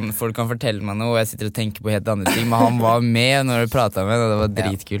folk kan fortelle meg noe og jeg sitter og tenker på helt andre ting, men han var med når du pratet med, og det var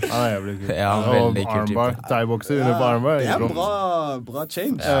dritkult. Jævlig kult. Veldig kult armbar, thai-bokser under på armbar. Det bra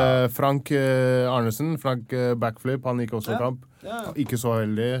change. Frank Arnesen, Frank backflip, han gikk også kamp. Ikke så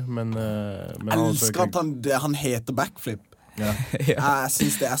heldig, men jeg elsker at han heter backflip. Jeg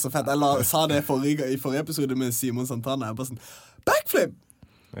synes det så fett. Jeg sa det i forrige episode med Simon Santana. Jeg bare sånn, backflip!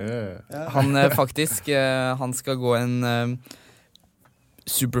 Han faktisk han skal gå en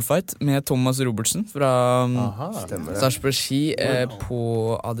superfight med Thomas Robertsen fra Sarpsborg Ski på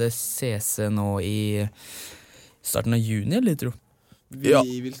ADCC nå i starten av juni, eller tror jeg.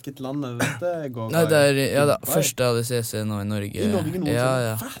 I hvilket land dette går? Nei, det første ADCC nå i Norge.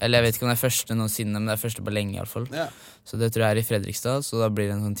 Eller jeg vet ikke om det første noensinne, men det første på lenge i alle fall. Så det tror jeg i Fredrikstad, så da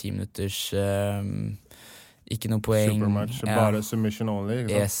blir det en sånn 10 minutters ikke noe poeng. Supermatch, bare submission only.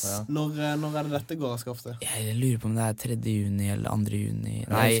 Yes. Når det dette går, Skafte? Jeg lurer på om det 3. juni eller 2. juni.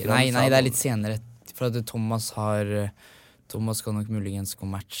 Nei, det litt senere. For at Thomas skal nok muligens gå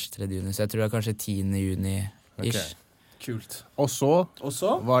match 3. juni, så jeg tror det kanskje 10. juni-ish. Kult. Og så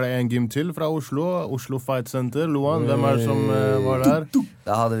var det en gym til fra Oslo Fight Center. Loan, hvem det som var der?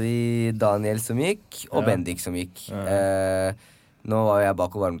 Da hadde vi Daniel som gikk, og Bendik som gikk. Nå var jeg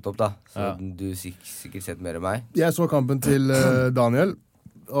bak og varmet opp da, så du sikkert sett mer enn meg. Jeg så kampen til Daniel,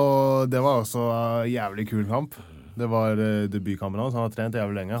 og det var også jævlig kul kamp. Det var debutkampen hans, han har trent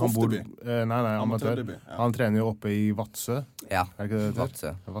jævlig lenge. Nei, amatør. Han trener jo oppe i Vadsø. Ja, ikke det det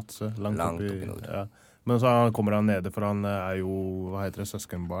Vadsø. Vadsø, langt oppe i nord. Ja. Men så kommer han nede, for han jo, hva heter det,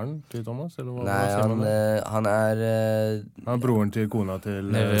 søskenbarn til Thomas? Eller hva, nei, han er broren til kona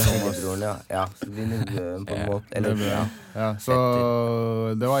til Thomas. Ja, så vi nevøen på en måte. Eller, så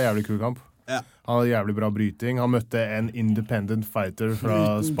det var en jævlig kul kamp. Han hadde jævlig bra bryting. Han møtte en independent fighter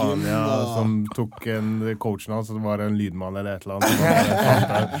fra Spania som tok coachen hans, det var en lydmann eller et eller annet.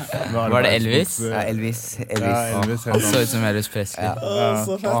 Var det Elvis? Ja, Elvis. Han så ut som Elvis Presley.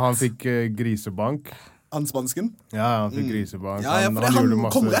 Og han fikk grisebank. Han spansken? Ja, han fikk grisebank. For han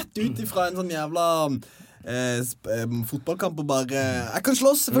kom rett ut ifra en sånn jævla fotballkamp og bare Jeg kan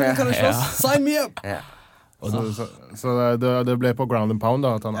slåss, selvfølgelig kan jeg slåss. Sign me up! Så det ble på ground and pound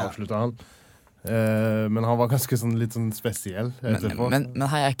da, at han avsluttet han. Men han var ganske litt spesiell etterpå. Men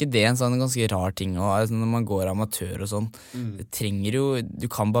her er ikke det en sånn ganske rar ting også, når man går amatør og sånn. Det trenger jo, du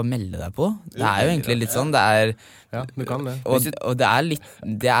kan bare melde deg på. Det er jo egentlig litt sånn, det er, ja, du kan det. Og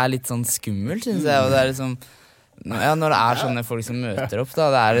det er litt sånn skummelt, synes jeg, og det er liksom ja, når det er sånne folk som møter opp da,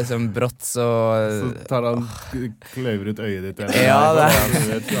 det er liksom brått så tar han kløver ut øyet ditt ja, det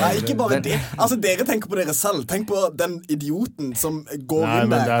Nei, ikke bare det. Altså, dere tenker på dere selv. Tenk på den idioten som går inn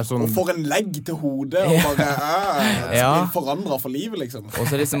der og får en legg til hodet og bare blir forandret for livet, liksom. Og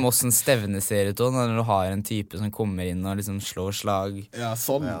så liksom hvordan stevne ser ut også, når du har en type som kommer inn og liksom slår slag. Ja,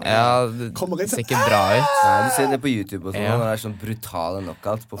 sånn. Ja, det ser ikke bra ut. Nei, du ser det på YouTube og sånn, når det er sånn brutale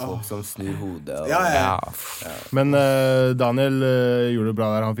knockout på folk som snur hodet. Og, Men Daniel gjorde det bra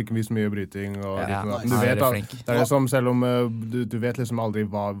der. Han fikk vist mye bryting og du vet det er som selv om du vet liksom aldri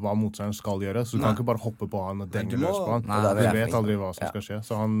hva motstanderen skal gjøre, så du kan ikke bare hoppe på han og denge løs på han. Du vet aldri hva som skal skje.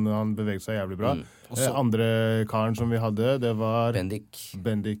 Så han beveget seg jævlig bra. Andre karen som vi hadde, det var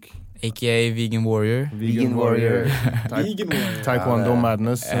Bendik. A.k.a. Vegan Warrior. Taekwondo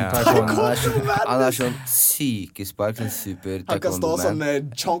Madness. Han er sånn sykespark, sånn super taekwondo. Han kan stå sånn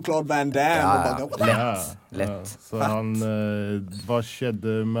Jean-Claude Van Damme. Lett. Så hva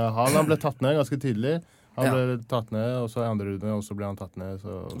skjedde med han? Han ble tatt ned ganske tidlig. Han ble tatt ned, og så i andre runde, og så ble han tatt ned.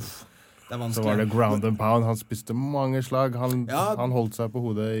 Så var det ground and pound. Han spiste mange slag. Han holdt seg på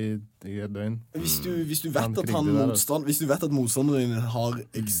hodet i et døgn. Hvis du vet at motstanderen din har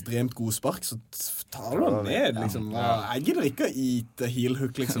ekstremt gode spark, så tar du han ned, liksom. Jeg gidder ikke å eat heel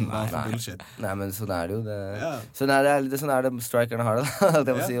hook, liksom. Bullshit. Nei, men sånn er det jo. Sånn er det strikerne har det.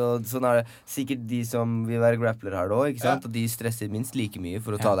 Og sånn er det sikkert de som vil være grappler har det også, ikke sant? Og de stresser minst like mye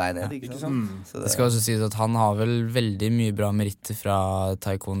for å ta deg ned, ikke sant? Det skal også sies at han har vel veldig mye bra meritter fra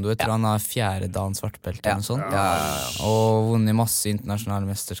taekwondo. Jeg tror han har 4. dan svartbelte eller noe sånt. Og vunnet masse internasjonale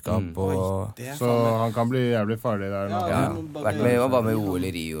mesterskap. Så han kan bli jævlig farlig der nå. Han var med i OL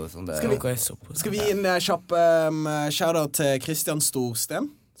i Rio og sånn. Skal vi gi en kjapp shoutout til Kristian Storsten,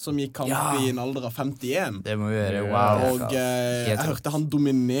 som gikk kamp i en alder av 51. Det må vi gjøre, wow. Og jeg hørte han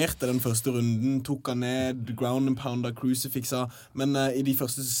dominerte den første runden, tok han ned, ground and pounder, crucifixa, men i de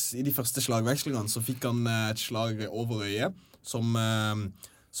første slagvekslingene så fikk han et slag over øyet, som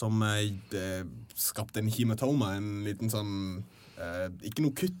skapte en hematoma, en liten sånn ikke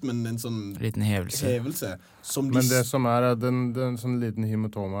noe kutt, men en sånn liten hevelse. Men det som er den sånn liten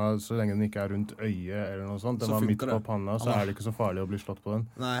hematoma, så lenge den ikke er rundt øyet eller noe sånt, den var midt på panna, så er det ikke så farlig å bli slått på den.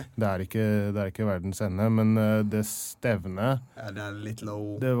 Nei. Det er ikke verdens ende, men det stevnet det er litt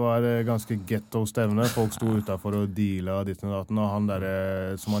low. Det var ganske ghetto-stevne. Folk sto utenfor og deala ditt og datten, og han der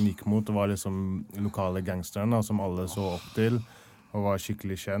som han gikk mot, det var liksom lokale gangsteren som alle så opp til og var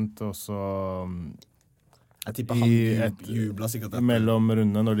skikkelig kjent, og så jeg tipper han jublet sikkert etter. Mellom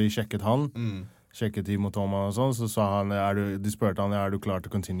rundene, når de sjekket han, sjekket de mot Thomas og sånn, så sa han, de spurte han, er du klar til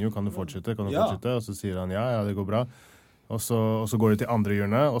å continue? Kan du fortsette? Og så sier han, ja, det går bra. Og så går de til andre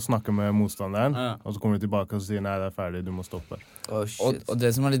hjørnet og snakker med motstanderen, og så kommer de tilbake og sier, nei, det er ferdig, du må stoppe. Og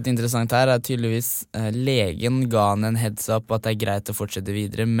det som er litt interessant her, er tydeligvis legen ga han en heads up at det er greit å fortsette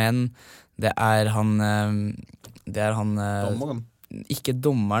videre, men det er han dommeren. Ikke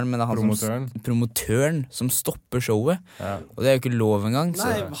dommeren, men det er han promotøren som stopper showet. Og det er jo ikke lov engang.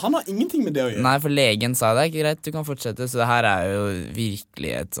 Nei, han har ingenting med det å gjøre. Nei, for legen sa det er ikke greit, du kan fortsette. Så det her er jo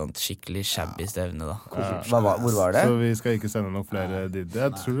virkelig et sånt skikkelig shabby stevne da. Hvor var det? Så vi skal ikke sende noen flere dit.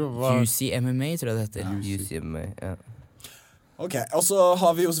 Jeg tror det var UCMMA, tror jeg det heter. UCMMA, ja. Ok, og så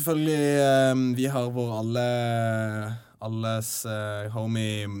har vi jo selvfølgelig vi har vår alles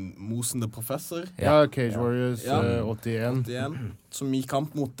homie Mosen the Professor. Ja, Cage Warriors 81. Som gikk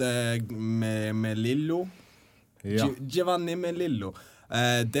kamp mot med Lillo. Giovanni med Lillo.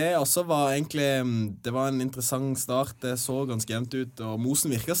 Det også var egentlig det var en interessant start. Det så ganske jevnt ut, og Mosen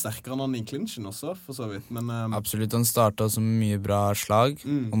virker sterkere enn han i clinchen også, for så vidt. Men, absolutt, han startet så mye bra slag,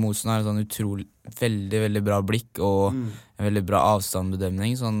 og Mosen har en sånn utrolig veldig, veldig bra blikk og en veldig bra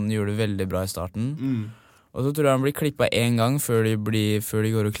avstandbedømning, så han gjorde det veldig bra i starten. Og så tror jeg han blir klippet en gang før de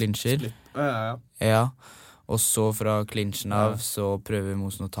går og klinsjer. Ja. Og så fra klinsjen av så prøver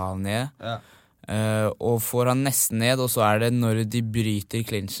Mosen å ta han ned. Og får han nesten ned, og så er det når de bryter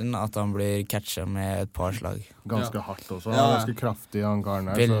klinsjen at han blir catchet med et par slag. Ganske hardt også. Han er ganske kraftig, han karen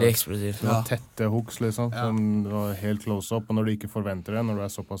her. Veldig eksplosivt. Det var tette hooks, liksom. Som var helt close up, og når du ikke forventer det, når du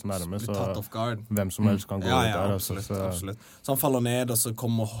er såpass nærme, så hvem som helst kan gå ut der. Absolutt. Så han faller ned, og så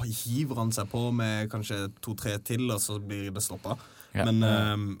hiver han seg på med kanskje 2-3 til, og så blir det stoppet. Men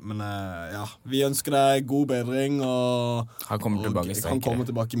ja, vi ønsker deg god bedring, og han kommer tilbake sterkere. Han kommer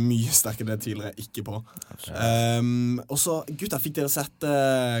tilbake mye sterkere enn det tidligere, ikke på. Og så, gutta, fikk dere sett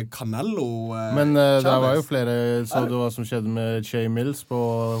Canelo? Men det var jo flere, så du hva som skjedde med Shay Mills på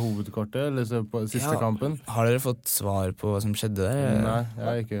hovedkortet, eller på siste kampen? Har dere fått svar på hva som skjedde der? Nei, jeg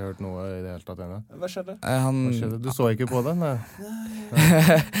har ikke hørt noe i det hele tatt ennå. Hva skjedde? Hva skjedde? Du så ikke på den?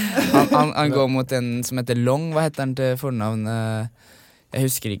 Han går mot en som heter Long. Hva heter han til fornavn? Jeg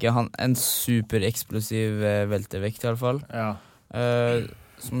husker ikke. En supereksplosiv veltevekt i alle fall. Ja.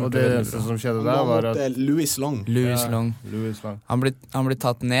 Og det som skjedde der var at Louis Long. Louis Long. Han blir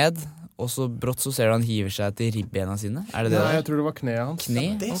tatt ned, og så brått så ser du han hiver seg til ribbena sine. Er det det? Nei, jeg tror det var kneet hans. Kne?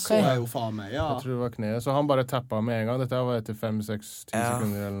 Det så jeg jo faen meg, ja. Jeg tror det var kneet, så han bare tappa med en gang. Dette var etter 5-6-10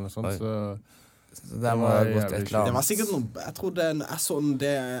 sekunder eller noe sånt, så det må ha gått et eller annet. Det var sikkert noe. Jeg tror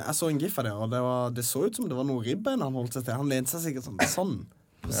jeg så en gif av det, og det så ut som det var noe ribben han holdt seg til. Han lente seg sikkert sånn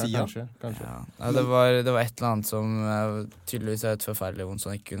på siden. Kanskje. Ja, det var et eller annet som tydeligvis er et forferdelig vondt, så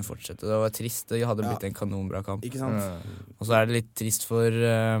han ikke kunne fortsette. Det var trist. Det hadde blitt en kanonbra kamp. Ikke sant? Og så er det litt trist for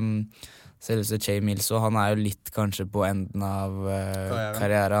selveste Shay Mills, og han er jo litt kanskje på enden av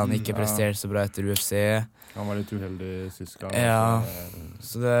karrieren. Han ikke presterte så bra etter UFC. Han var litt uheldig sist gang. Ja,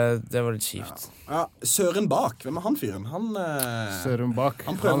 så det var litt kjipt. Ja, Søren Bak, hvem er han fyren? Søren Bak.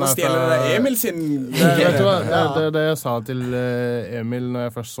 Han prøver å stjele Emil sin... Vet du hva, det er det jeg sa til Emil når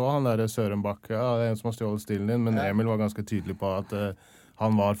jeg først så han der Søren Bak. Ja, det er en som har stjålet stilen din, men Emil var ganske tydelig på at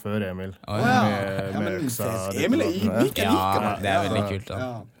han var før Emil. Med øksa. Emil er ydmyk, jeg liker det. Det er veldig kult da.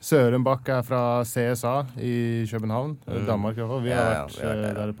 Søren Bak er fra CSA i København, Danmark i hvert fall. Vi har vært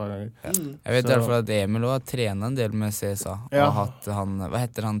der et par ganger. Jeg vet i hvert fall at Emil har trenet en del med CSA. Og har hatt hva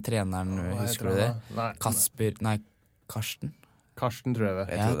heter han treneren, husker du det? Karsten? Karsten, tror jeg det.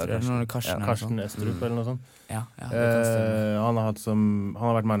 Jeg tror det er noe Karsten Estrup eller noe sånt. Ja, han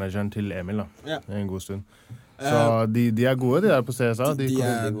har vært manageren til Emil da, en god stund. Så de er gode, de der på CSA. De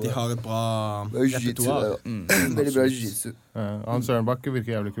har et bra repertoar. Veldig bra jiu-jitsu. Han Søren Bakke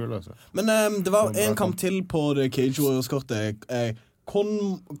virker jævlig kul, altså. Men det var en kamp til på det Cage Warriors-kortet.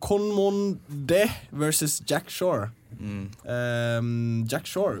 Conmonde versus Jack Shore. Jack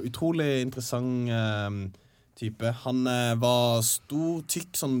Shore, utrolig interessant type. Han var stor,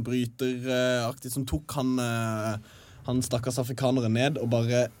 tykk, sånn bryteraktig, som tok han stakkars afrikanere ned og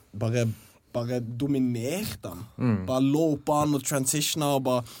bare dominerte han. Bare lå opp han og transitiona og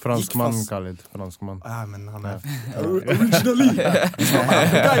bare franskmann, Khalid. Franskmann. Ja, men han originally. He's from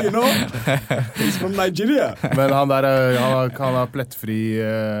Africa, you know? He's from Nigeria. Men han der, han har plettfri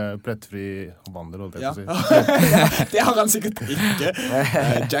vandel, holdt jeg på å si. Det har han sikkert ikke.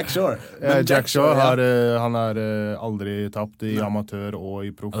 Jack Shore. Jack Shore han har aldri tapt i amatør og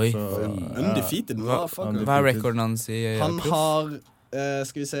i proff. Undefeated. Hva er rekorden hans i proff? Han har...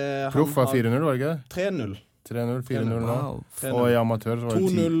 skal vi se... Proff var 4-0, var det ikke? 3-0. 4-0 nå. Og i amatør så var det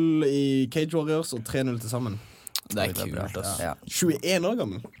 2-0 i Cage Warriors og 3-0 til sammen. Det er kult, ass. 21 år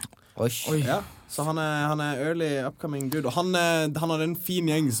gammel. Oi. Ja, så han er early upcoming good. Og han hadde en fin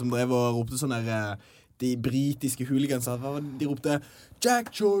gjeng som drev og ropte sånn der... De britiske hooligans, de ropte Jack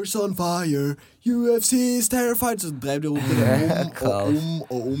Shore's on fire, UFC is terrified. Så drev de ropte det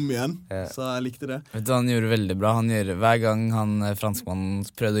om igjen. Så jeg likte det. Vet du hva han gjorde veldig bra? Hver gang han franskmannen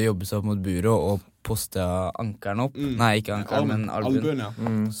prøvde å jobbe seg opp mot buret og poste ankeren opp. Nei, ikke ankeren, men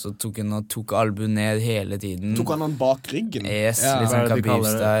albuen. Så tok albuen ned hele tiden. Tok han bak ryggen? Yes, litt sånn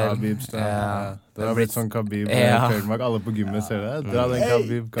Khabib-style. Det har blitt sånn Khabib. Alle på gymmet ser det. Dra den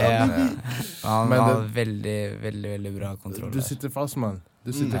Khabib. Han har veldig, veldig, veldig bra kontroll. Du sitter fast, mann. Du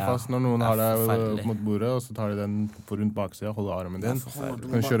sitter fast når noen har deg opp mot bordet, og så tar de den på rundt baksida, holder armen din. Du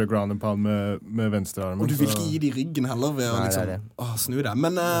kan kjøre ground and pound med venstre armen. Og du vil ikke gi de ryggen heller ved å liksom snu deg.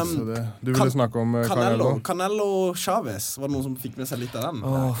 Men du ville snakke om Canelo Chavez, var det noen som fikk med seg litt av den?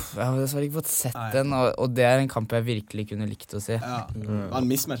 Jeg har dessverre ikke fått sett den, og det er en kamp jeg virkelig kunne likt å se. Det var en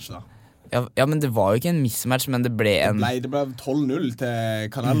mismatch da. Ja, men det var jo ikke en mismatch, men det ble en... Det ble 12-0 til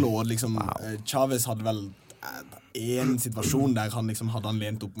Canelo, og liksom Chavez hadde vel en situasjon der han liksom hadde han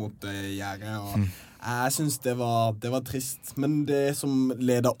lent opp mot gjerdet, og jeg synes det var trist, men det som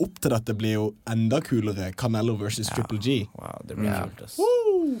leder opp til dette blir jo enda kulere, Canelo versus Triple G. Wow, det blir kult, ass.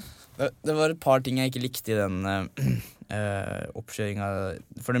 Det var et par ting jeg ikke likte i den oppkjøringen,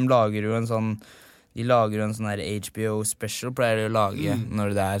 for de lager jo en sånn her HBO special, pleier de å lage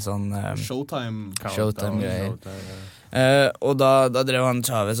når det er sånn Showtime greier. Og da drev han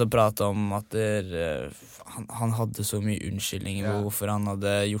Chavez og pratet om at han hadde så mye unnskyldninger på hvorfor han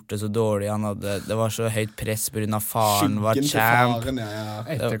hadde gjort det så dårlig. Det var så høyt press på grunn av faren var champ.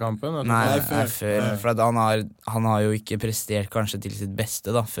 Etter kampen? Nei, før. For at han har jo ikke prestert kanskje til sitt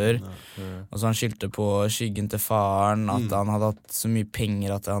beste da, før. Og så han skyldte på skyggen til faren, at han hadde hatt så mye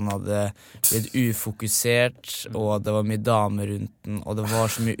penger at han hadde blitt ufokusert, og at det var mye damer rundt den, og det var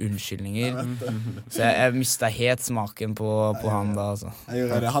så mye unnskyldninger. Så jeg mistet helt smaken på han da, altså. Jeg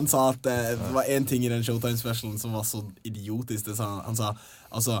gjorde det. Han sa at det var en ting i den Showtime-specialen som var så idiotisk. Han sa,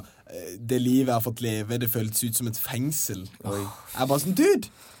 altså, det livet jeg har fått leve, det føltes ut som et fengsel. Jeg bare sånn, dude!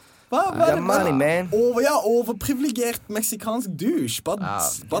 Overprivilegert meksikansk douche. Bare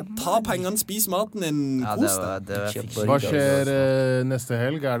ta pengene, spis maten din, kos deg. Hva skjer neste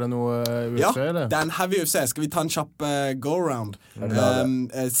helg? Er det noe UFC, eller? Ja, det er en heavy UFC. Skal vi ta en kjapp go-around?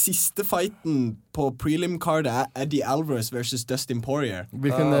 Siste fighten på prelim-cardet er Eddie Alvarez versus Dustin Poirier.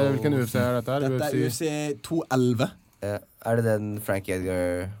 Hvilken UFC er dette her? Dette er UFC 211. Er det den Frankie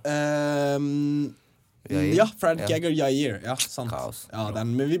Edgar? Ja, Frank Edgar-Yair. Ja, sant. Ja,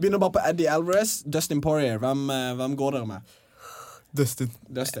 men vi begynner bare på Eddie Alvarez, Dustin Poirier. Hvem går dere med? Dustin.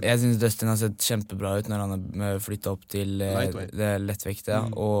 Jeg synes Dustin har sett kjempebra ut når han har flyttet opp til det lettvekte,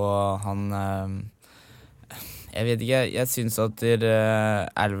 og han jeg vet ikke, jeg synes at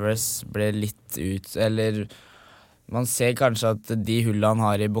Alvarez ble litt ut, eller man ser kanskje at de hullene han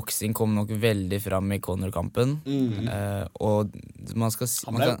har i boksing kommer nok veldig fram i Conor-kampen. Og man skal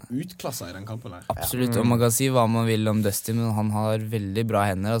han ble utklasset i den kampen her. Absolutt, og man kan si hva man vil om Dustin, men han har veldig bra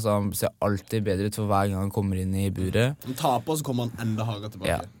hender. Altså, han ser alltid bedre ut for hver gang han kommer inn i buret. Han taper, så kommer han enda hardere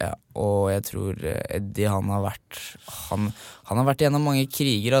tilbake. Ja, og jeg tror Eddie, han har vært gjennom mange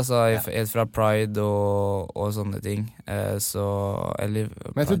kriger, altså, helt fra Pride og sånne ting. Så, eller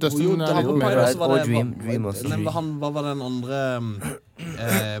men jeg tror Dustin er litt mer og Dream også. Hva var den andre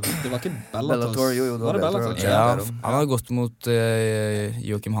det var ikke Bellator. Jo, det var Bellator. Ja, han har gått mot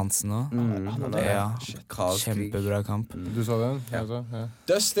Joachim Hansen nå. Kjempebra kamp. Du så den? Ja.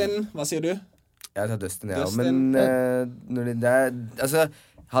 Dustin, hva sier du? Jeg tar Dustin, ja. Men når det er, altså,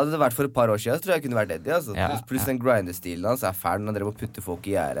 hadde det vært for et par år siden, så tror jeg jeg kunne vært Eddie, altså. Pluss den grinder-stilen hans er fæl. Han drev og putter folk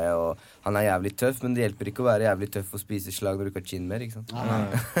i gjerdet, og han er jævlig tøff, men det hjelper ikke å være jævlig tøff og spise slag når du ikke har chin mer, ikke sant?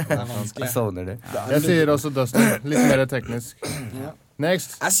 Det er vanskelig. Jeg sovner det. Jeg sier også Dustin, litt mer teknisk.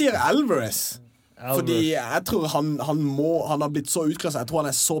 Next. Jeg sier Alvarez. Fordi jeg tror han har blitt så utklasset. Jeg tror han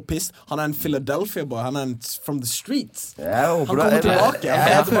er så pissed. Han er en Philadelphia boy. Han er en from the streets. Han kommer tilbake.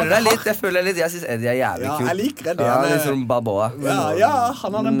 Jeg føler deg litt. Jeg synes Eddie er jævlig kul. Jeg liker Eddie. Han er litt som Balboa. Ja, han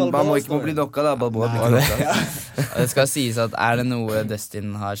har den Balboa. Man må ikke bli dokka da, Balboa blir dokka. Det skal sies at det noe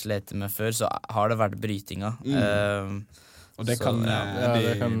Dustin har slet med før, så har det vært brytinga. Og det kan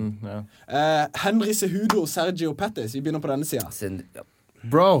Henry Cejudo, Sergio Pettis. Vi begynner på denne siden.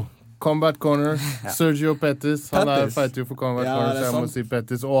 Bro, Combat Corner, Sergio Pettis. Han fighter jo for Combat Corner, så jeg må si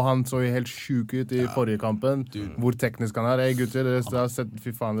Pettis. Og han så jo helt sjuk ut i forrige kampen. Hvor teknisk han er. Hey gutter, det har sett, fy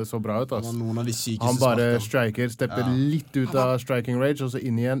faen, det så bra ut, ass. Han bare striker, stepper litt ut av striking range, og så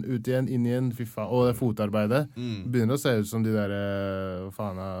inn igjen, ut igjen, inn igjen, fy faen. Og det fotarbeidet begynner å se ut som de der, hva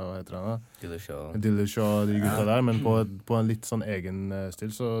faen, hva heter han da? Dillashaw, de gutta der, men på en litt sånn egen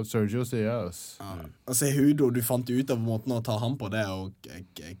stil. Så Sergio sier jeg, ass. Altså, Hudo, du fant ut av måten å ta ham på det, og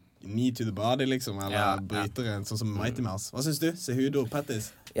knee to the body, liksom, eller brytere, sånn som Mighty Mouse. Hva synes du? Cejudo, Pettis?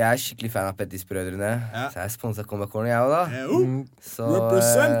 Jeg er skikkelig fan av Pettis-brødrene, så jeg er sponset Combat Corner, jeg også da. Så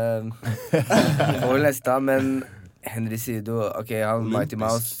får vel neste, men Henry Cejudo, ok, Mighty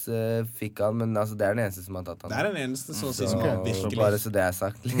Mouse fikk han, men altså, det er den eneste som har tatt han. Det er den eneste som virkelig. Så bare så det er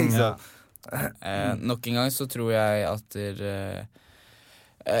sagt, liksom. Nok en gang så tror jeg at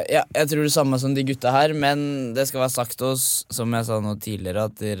jeg tror det samme som de gutta her, men det skal være sagt oss, som jeg sa nå tidligere,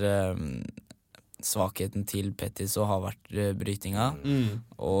 at svakheten til Pettis har vært brytinga,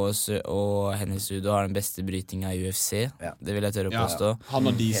 og Henry Cejudo har den beste brytinga i UFC. Det vil jeg tørre å påstå. Han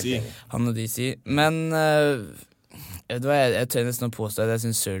og DC. Men jeg tør nesten å påstå at jeg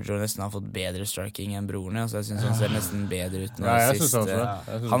synes Sergio nesten har fått bedre striking enn brorene. Altså jeg synes han ser nesten bedre ut nå siste.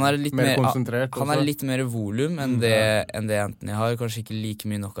 Han er litt mer konsentrert. Han er litt mer volum enn det Anthony har. Kanskje ikke like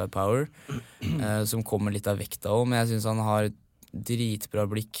mye knockout power, som kommer litt av vekta også, men jeg synes han har dritbra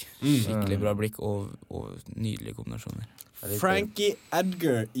blikk. Skikkelig bra blikk og nydelige kombinasjoner. Frankie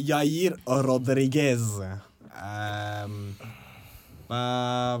Edgar, Yair Rodriguez.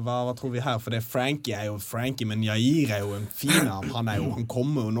 Hva tror vi her? For det Frankie er jo Frankie, men Yair er jo en fin av. Han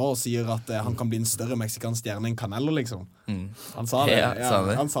kommer jo nå og sier at han kan bli en større meksikansk stjerne enn Canelo, liksom. Han sa det.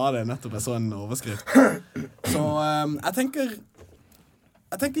 Han sa det nettopp. Jeg så en overskrift. Så jeg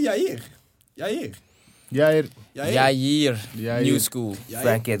tenker Yair. Jeg gir New School.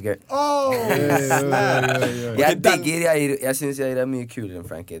 Frank Edgar. Jeg synes Jair mye kulere enn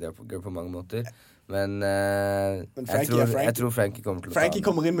Frank Edgar på mange måter. Men jeg tror Frankie kommer til å Frankie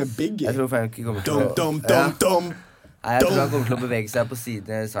kommer inn med Biggie. Jeg tror Frankie kommer til å Jeg tror han kommer til å bevege seg på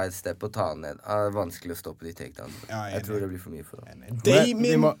siden, sidestep og ta han ned. Det er vanskelig å stoppe de takedowns. Jeg tror det blir for mye for ham.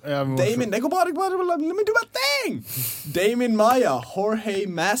 Damien, det går bra. Let me do my thing! Damien Maya, Jorge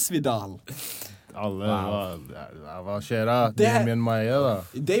Masvidal. Hva skjer da? Damien Maya da?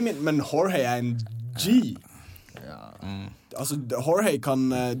 Men Jorge en G. Altså, Jorge kan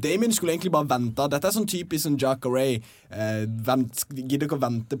Damien skulle egentlig bare vente. Dette sånn typisk som Jacare Ray gidder ikke å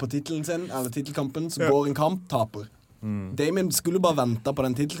vente på titelen sin eller titelkampen, så går en kamp, taper. Damien skulle bare vente på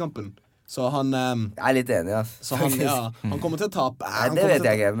den titelkampen. Så han Jeg er litt enig, så han kommer til å tape. Det vet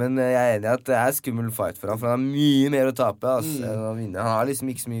jeg ikke, men jeg er enig i at det er skummel fight for ham, for han har mye mer å tape enn å vinne. Han har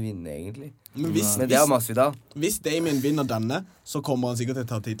liksom ikke så mye å vinne egentlig. Men det er Masvidal. Hvis Damien vinner denne, så kommer han sikkert til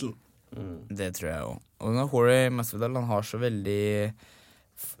å ta titelen. Det tror jeg også. Og når Jorge Masvidal, han har så veldig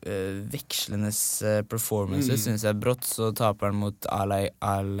vekslende performances, synes jeg. Brått så taper han mot Al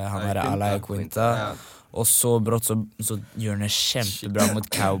Quinta. Og så brått så gjør han det kjempebra mot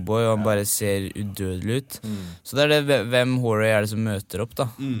Cowboy, og han bare ser udødelig ut. Så det er det hvem Jorge er det som møter opp da.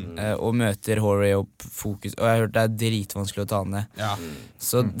 Og møter Jorge opp fokus. Og jeg har hørt det er dritvanskelig å ta han ned.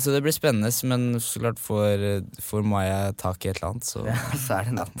 Så det blir spennende, men så klart får Maya tak i et eller annet, så er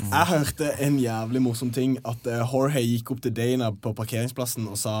det natt. Jeg hørte en jævlig morsom ting, at Jorge gikk opp til Dana på parkeringsplassen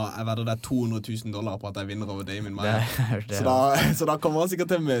og sa, jeg vedder det $200,000 på at jeg vinner over Damien Maya. Så da kommer han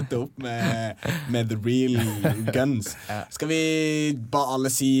sikkert til å møte opp med The Real Guns. Skal vi bare alle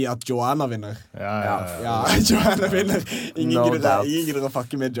si at Joanna vinner? Ja, Joanna vinner. Ingen gidder å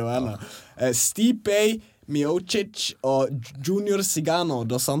fucke med Joanna. Stipe Miocic og Junior Cigano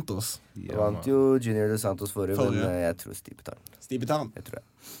dos Santos. Vant jo Junior dos Santos forrige, men jeg tror Stipe tar den. Stipe tar den? Jeg tror det.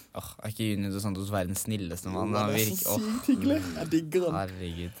 Er ikke Junior dos Santos verdens snilleste mann? Det er så sykt hyggelig. Jeg digger han.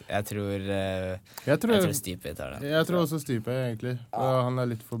 Herregud. Jeg tror Stipe tar det. Jeg tror også Stipe, egentlig. Han er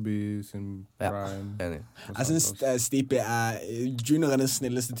litt forbi sin prime. Jeg synes Stipe Junior er den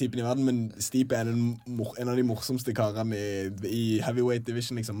snilleste typen i verden, men Stipe er en av de morsomste karene i heavyweight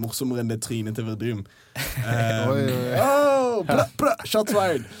division, liksom. Morsommere enn det trynet til Verdum. Shots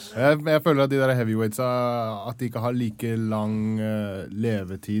fired. Jeg føler at de der heavyweights at de ikke har like lang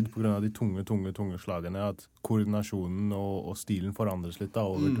levetid på grunn av de tunge slagene, at koordinasjonen og stilen forandres litt da,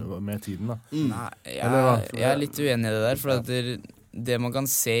 med tiden da. Nei, jeg er litt uenig i det der, for at det man kan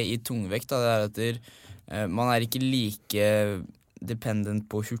se i tungvekt da, det er at man er ikke like dependent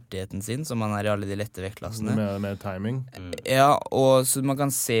på hurtigheten sin som man er i alle de lette vektklassene. Med timing. Ja, og så man kan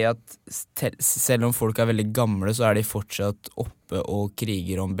se at selv om folk er veldig gamle, så er de fortsatt oppe og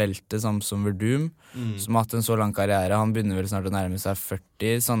kriger om beltet, samt som Verdum, som har hatt en så lang karriere. Han begynner vel snart å nærme seg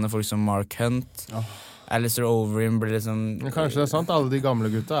 40. Sånne folk som Mark Hunt. Alistair Overeem blir liksom... Men kanskje det er sant, alle de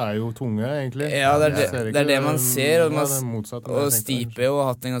gamle gutta er jo tunge, egentlig. Ja, det er det man ser, og Stipe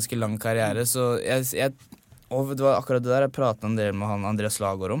har hatt en ganske lang karriere, så og det var akkurat det der jeg pratet en del med han Andreas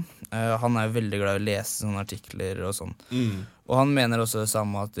Lagård om. Han er jo veldig glad i å lese sånne artikler og sånn. Og han mener også det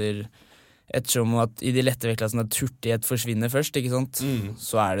samme, at ettersom at i de lette vektklassene at hurtighet forsvinner først, ikke sant?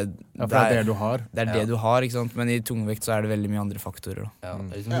 Så er det... Ja, for det er det du har. Det er det du har, ikke sant? Men i tungvekt så er det veldig mye andre faktorer. Ja, det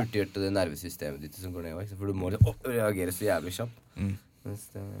er liksom hurtiggjort det nervesystemet ditt som går ned, for du må reagere så jævlig kjapt.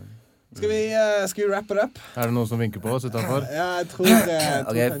 Skal vi wrap it up? Er det noen som vinker på oss utenfor? Ja, jeg tror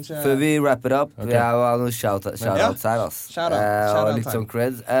kanskje... Før vi wrap it up, vi har jo noen shoutouts her, og litt sånn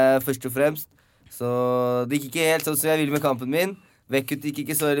creds. Først og fremst, så det gikk ikke helt sånn som jeg ville med kampen min. Vekkut gikk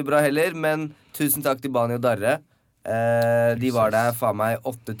ikke så veldig bra heller, men tusen takk til Bani og Darre. De var der faen meg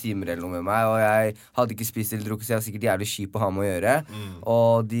 8 timer eller noe med meg, og jeg hadde ikke spist eller drukket, så jeg var sikkert jævlig kjip å ha med å gjøre.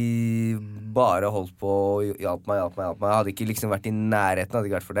 Og de bare holdt på og hjalp meg. Jeg hadde ikke liksom vært i nærheten, hadde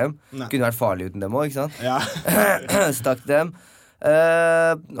ikke vært for dem. Kunne vært farlig uten dem også, ikke sant? Ja. Så takk til dem.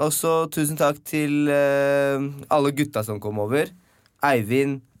 Og så tusen takk til alle gutta som kom over.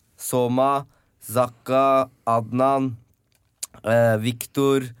 Eivind, Soma, Zakka, Adnan,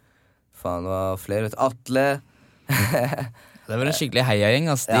 Victor, faen det var flere, Atle. Det var en skikkelig heiagjeng,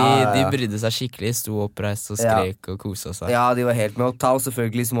 ass. De brydde seg skikkelig, sto oppreist og skrek og koset seg. Ja, de var helt med. Og Tao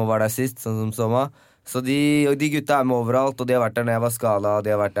selvfølgelig, som var der sist, sånn som Soma. Så de gutta er med overalt, og de har vært der når jeg var skala,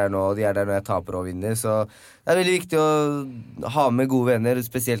 de har vært der nå, og de er der når jeg taper og vinner. Så det er veldig viktig å ha med gode venner,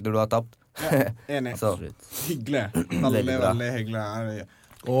 spesielt når du har tapt. Ja, enig. Hyggelig. Veldig hyggelig.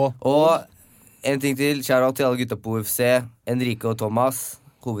 Og en ting til, shout-out til alle gutta på UFC, Enrique og Thomas,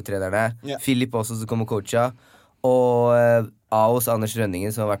 hovedtrenerne. Philip også, som kom og coacha. Og av oss Anders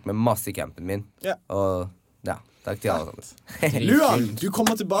Rønningen, som har vært med masse i campen min. Ja. Og ja, takk til alle sammen. Luan, du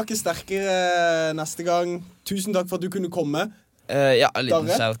kommer tilbake sterkere neste gang. Tusen takk for at du kunne komme. Ja, en liten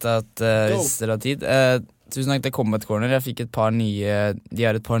shout-out hvis dere har tid. Tusen takk til Combat Corner. Jeg fikk de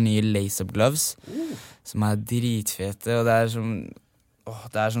har et par nye lace-up gloves som er dritfete, og det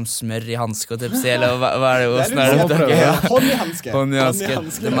er som smør i hanske og tepsi, eller hva er det? Hånd i hanske. De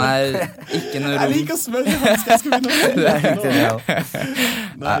er ikke noe rom. Jeg liker smør i hanske, jeg skal begynne å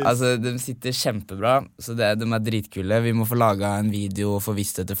Altså, de sitter kjempebra, så de er dritkule. Vi må få laget en video og få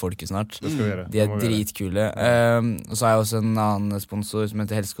vist det til folket snart. Det skal vi gjøre. De er dritkule. Og så har jeg også en annen sponsor som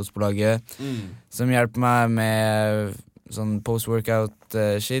heter Helsekostbolaget, som hjelper meg med sånn post-workout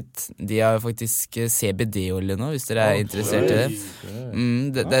shit. De har faktisk CBD-olje nå, hvis dere er interessert i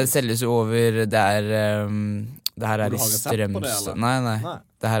det. Det selges jo over. Det her er i Strømstad. Nei.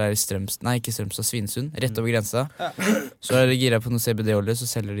 Det her er i Strømstad. Nei, ikke Strømstad, Svinesund. Rett over grensa. Så er det gira på noe CBD-olje, så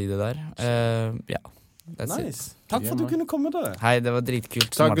selger de det der. Ja. Nice. Takk for at du kunne komme til det. Hei, det var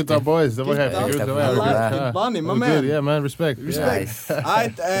dritkult. Takk gutta boys, det var helt kult. Vani, my man. Respekt.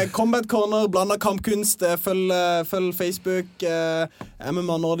 Combat Corner, blanda kampkunst. Følg Facebook,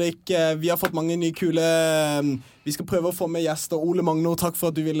 MMA Nordic. Vi har fått mange nye kule. Vi skal prøve å få med gjester. Ole Magnor, takk for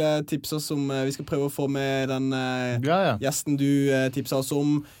at du ville tipse oss om. Vi skal prøve å få med den gjesten du tipset oss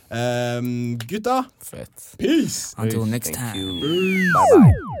om. Gutta, fett. Peace. Until next time. Bye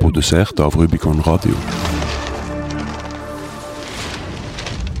bye. Produsert av Rubicon Radio.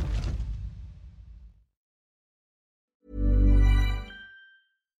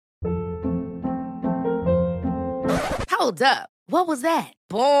 Hold up. What was that?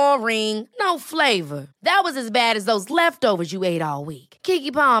 Boring. No flavor. That was as bad as those leftovers you ate all week.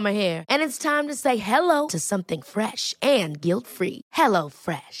 Keke Palmer here, and it's time to say hello to something fresh and guilt-free. Hello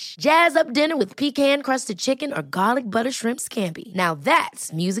Fresh. Jazz up dinner with pecan-crusted chicken or garlic butter shrimp scampi. Now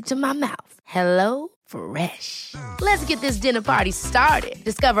that's music to my mouth. Hello Fresh. Let's get this dinner party started.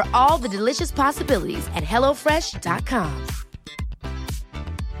 Discover all the delicious possibilities at HelloFresh.com.